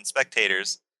participants and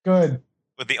spectators. Good.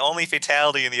 With the only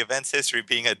fatality in the event's history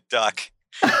being a duck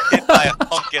hit by a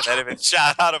pumpkin that had been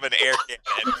shot out of an air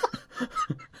cannon.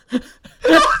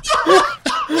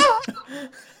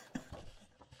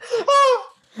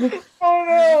 Oh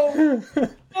no!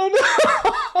 Oh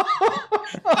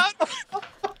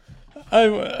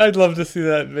no! I'd love to see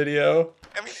that video.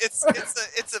 I mean, it's a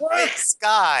big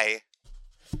sky.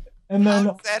 And then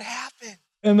how does that happen?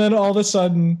 And then all of a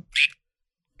sudden,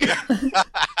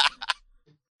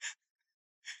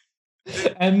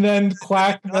 and then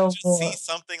quack no just more. see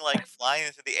something like flying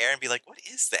into the air and be like, "What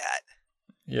is that?"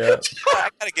 Yeah. I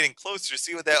gotta get in closer to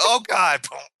see what that. Oh God!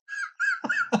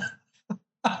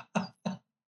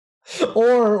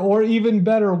 Or even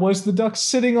better, was the duck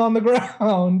sitting on the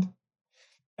ground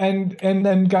and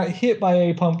then got hit by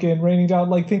a pumpkin raining down,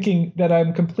 like thinking that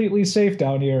I'm completely safe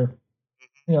down here.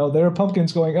 There are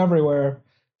pumpkins going everywhere.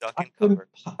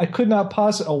 I could not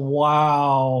possibly. Oh,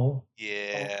 wow.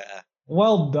 Yeah.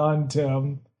 Well done,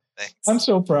 Tim. Thanks. I'm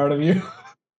so proud of you.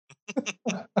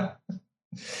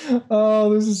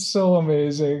 Oh, this is so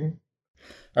amazing.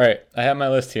 All right, I have my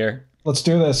list here. Let's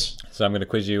do this. So I'm going to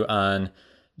quiz you on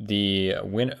the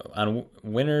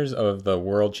winners of the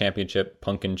World Championship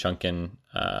Pumpkin Chunkin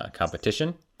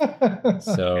competition.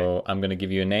 So I'm going to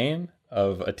give you a name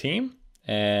of a team,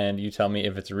 and you tell me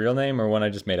if it's a real name or one I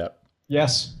just made up.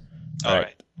 Yes. All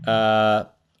right.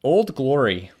 Old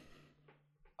Glory.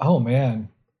 Oh man.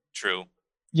 True.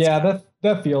 Yeah,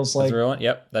 that feels like That's a real one.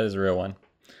 Yep, that is a real one.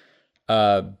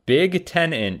 Big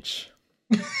 10-inch.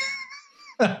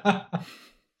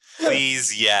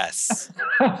 Please, yes.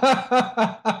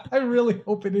 I really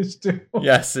hope it is too.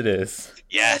 Yes, it is.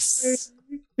 Yes.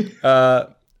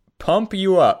 Pump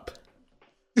you up.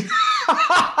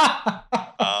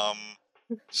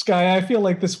 Sky, I feel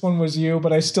like this one was you,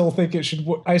 but I still think it should.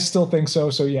 I still think so.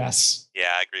 So yes. Yeah,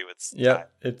 I agree with.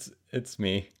 Yep, it's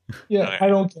me. Yeah, Okay. I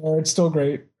don't care. It's still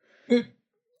great.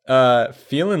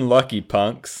 Feeling lucky,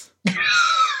 punks.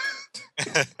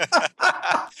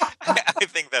 I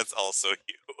think that's also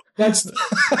you. That's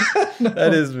no.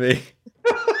 That is me.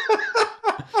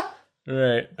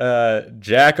 Right.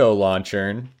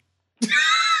 Jack-o'-lantern.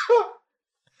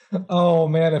 Oh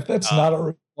man, if that's not a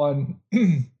real one.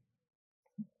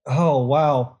 Oh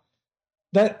wow.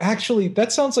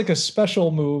 That sounds like a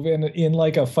special move in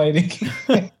like a fighting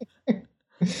game.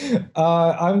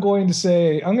 I'm going to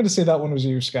say that one was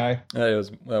you, Sky.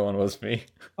 That one was me.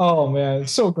 Oh man,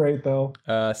 it's so great though.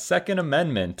 Second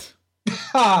Amendment.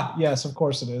 Ha! Yes, of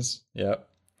course it is. Yep.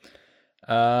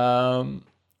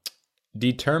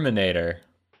 Determinator.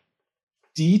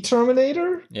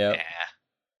 Determinator? Yep.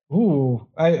 Yeah. Ooh,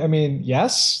 I mean,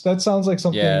 yes, that sounds like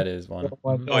something. Yeah, it is one.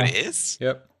 Oh, it is?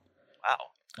 Yep.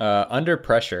 Wow. Under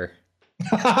Pressure.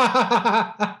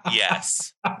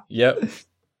 Yes. Yep.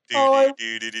 Oh,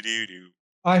 Do.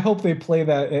 I hope they play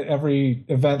that at every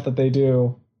event that they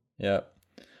do. Yep.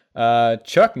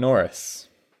 Chuck Norris.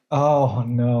 Oh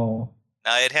no.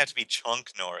 Now it'd have to be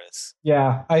Chunk Norris.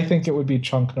 Yeah, I think it would be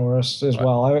Chunk Norris as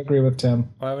well. I agree with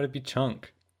Tim. Why would it be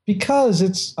Chunk? Because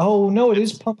it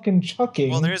is pumpkin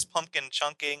chucking. Well, there is pumpkin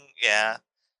chunking. Yeah.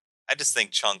 I just think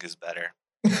Chunk is better.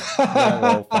 Yeah,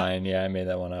 well, fine. Yeah, I made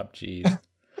that one up. Jeez.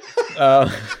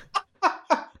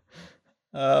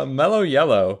 Mellow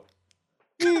Yellow.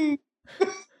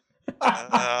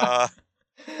 Oh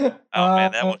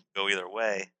man, that would go either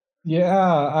way.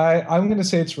 Yeah, I'm gonna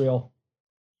say it's real.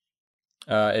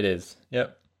 It is.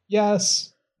 Yep.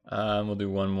 Yes. We'll do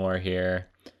one more here.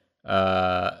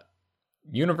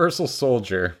 Universal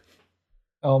Soldier.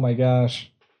 Oh my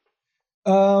gosh.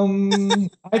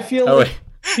 I feel Oh, like wait.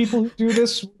 people who do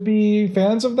this would be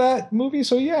fans of that movie,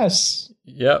 so yes.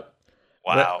 Yep.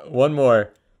 Wow. One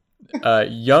more.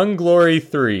 Young Glory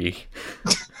 3.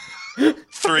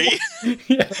 3?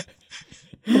 Yeah.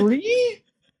 3?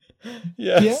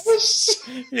 Yes. Yes.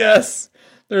 Yes.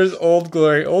 There's Old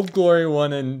Glory. Old Glory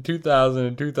 1 in 2000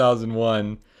 and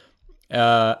 2001.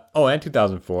 And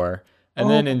 2004. And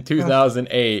then in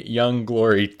 2008, Young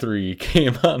Glory 3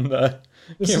 came on the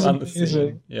amazing.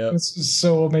 scene. Yep. This is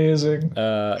so amazing.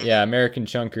 American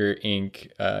Chunker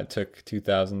Inc. Took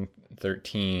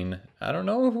 2013. I don't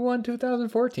know who won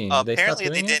 2014. Did they stop Apparently,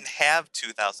 they doing it? didn't have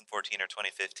 2014 or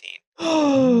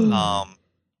 2015.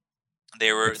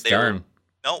 They were It's done.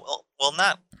 well,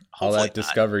 not All hopefully that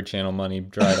Discovery Channel money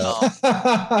dried up.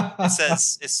 It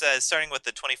says starting with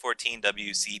the 2014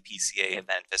 WCPCA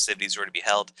event, festivities were to be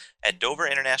held at Dover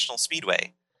International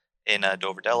Speedway in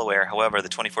Dover, Delaware. However, the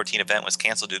 2014 event was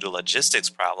canceled due to logistics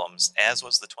problems, as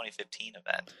was the 2015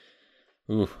 event.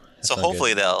 Ooh, So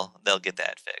hopefully they'll get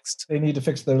that fixed. They need to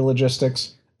fix their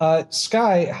logistics.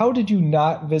 Sky, how did you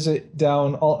not visit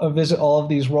all of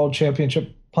these World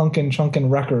Championship Punkin' Chunkin'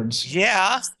 records?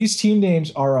 Yeah. These team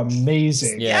names are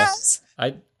amazing. Yes.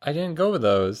 I didn't go with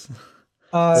those.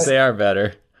 But they are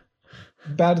better.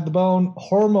 Bad to the Bone,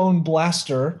 Hormone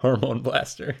Blaster. Hormone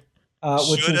Blaster.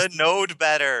 Shoulda knowed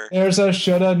better. There's a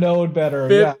shoulda knowed better.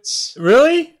 Yes.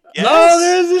 Really? Yes. Oh,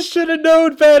 there's a shoulda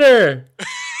known better.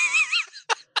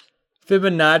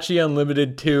 Fibonacci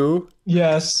Unlimited 2.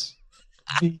 Yes.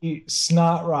 The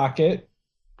Snot Rocket.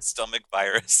 Stomach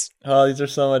virus. Oh, these are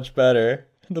so much better.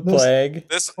 The Plague.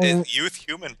 This is youth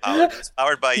human power. It's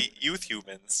powered by youth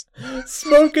humans.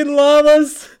 Smoking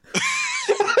Llamas.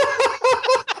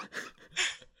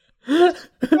 They're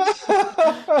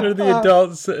the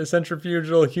adult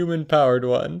centrifugal human powered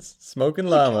ones. Smoking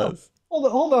Llamas.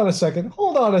 Hold on a second.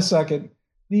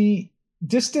 The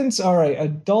distance, all right,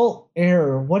 adult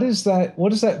air. What is that?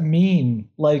 What does that mean?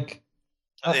 Like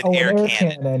An air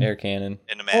cannon. Air cannon.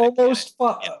 An pneumatic Almost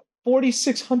cannon. Yep.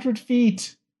 4,600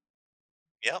 feet.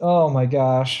 Yep. Oh my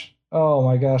gosh.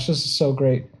 This is so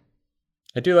great.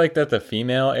 I do like that the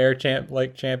female air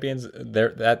champions,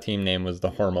 that team name was the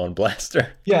Hormone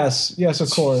Blaster. Yes, of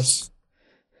course.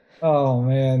 Oh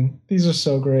man, these are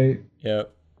so great.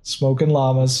 Yep. Smoking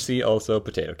Llamas. See also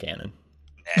Potato Cannon.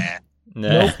 Nah.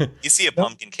 Nah. Nope. You see a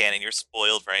pumpkin cannon, you're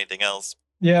spoiled for anything else.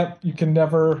 Yep, you can't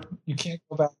go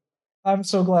back. I'm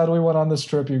so glad we went on this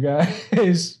trip, you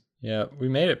guys. Yeah, we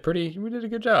made it we did a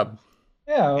good job.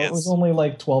 Yeah, Yes. It was only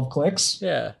like 12 clicks.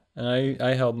 Yeah, and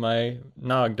I held my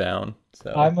nog down.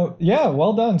 So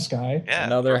well done, Sky. Yeah.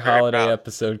 another we're very holiday proud.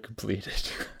 episode completed.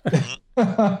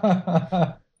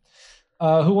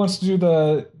 Who wants to do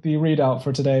the readout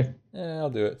for today? I'll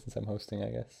do it since I'm hosting, I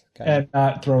guess. And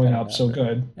not throwing Kinda up, not so really.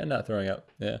 good. And not throwing up.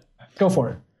 Yeah. Go for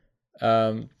it.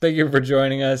 Thank you for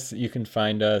joining us. You can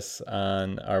find us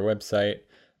on our website,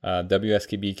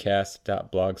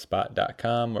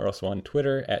 wskbcast.blogspot.com. We're also on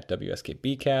Twitter at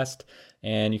wskbcast.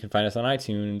 And you can find us on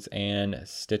iTunes and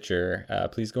Stitcher.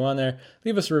 Please go on there.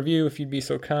 Leave us a review if you'd be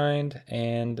so kind.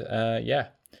 And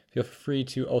feel free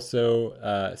to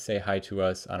also say hi to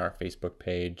us on our Facebook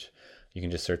page. You can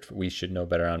just search for We Should Know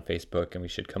Better on Facebook and we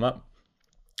should come up.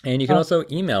 And you can also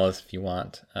email us if you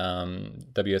want,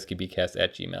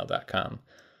 wskbcast@gmail.com.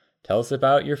 Tell us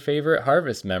about your favorite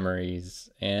harvest memories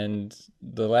and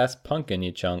the last pumpkin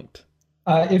you chunked.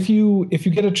 If you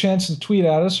get a chance to tweet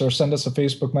at us or send us a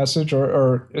Facebook message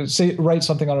or write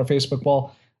something on our Facebook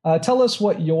wall, tell us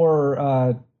what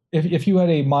your if you had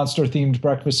a monster themed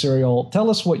breakfast cereal, tell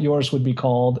us what yours would be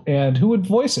called and who would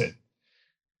voice it.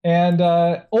 And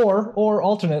or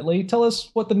alternately, tell us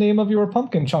what the name of your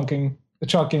pumpkin chunking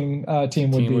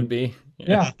team would be.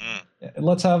 Yeah.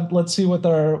 Let's see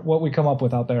what we come up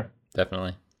with out there.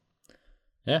 Definitely.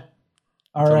 Yeah.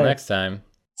 All Until right. next time.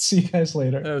 See you guys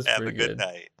later. That was Have a pretty good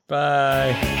night.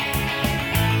 Bye.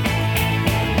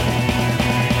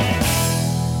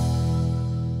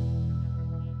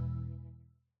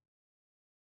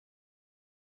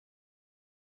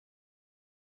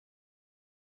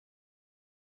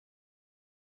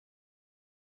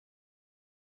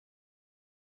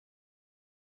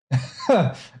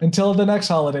 Until the next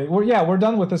holiday. We're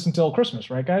done with this until Christmas,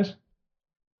 right, guys?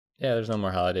 Yeah, there's no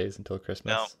more holidays until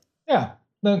Christmas. No. Yeah.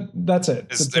 Then that's it.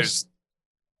 There's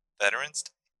Veterans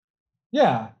Day.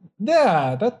 Yeah,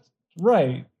 that's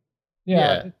right.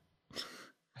 Yeah.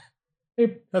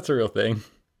 That's a real thing.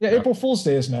 Yeah, No. April Fool's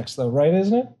Day is next, though, right?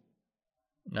 Isn't it?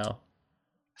 No.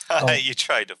 Oh. You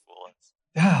tried to fool us.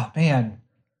 Oh, man.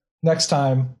 Next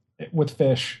time with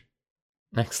fish.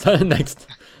 Next time,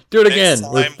 do it again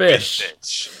Next with time fish.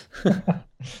 fish.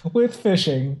 With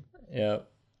fishing.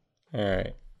 Yep. All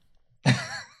right.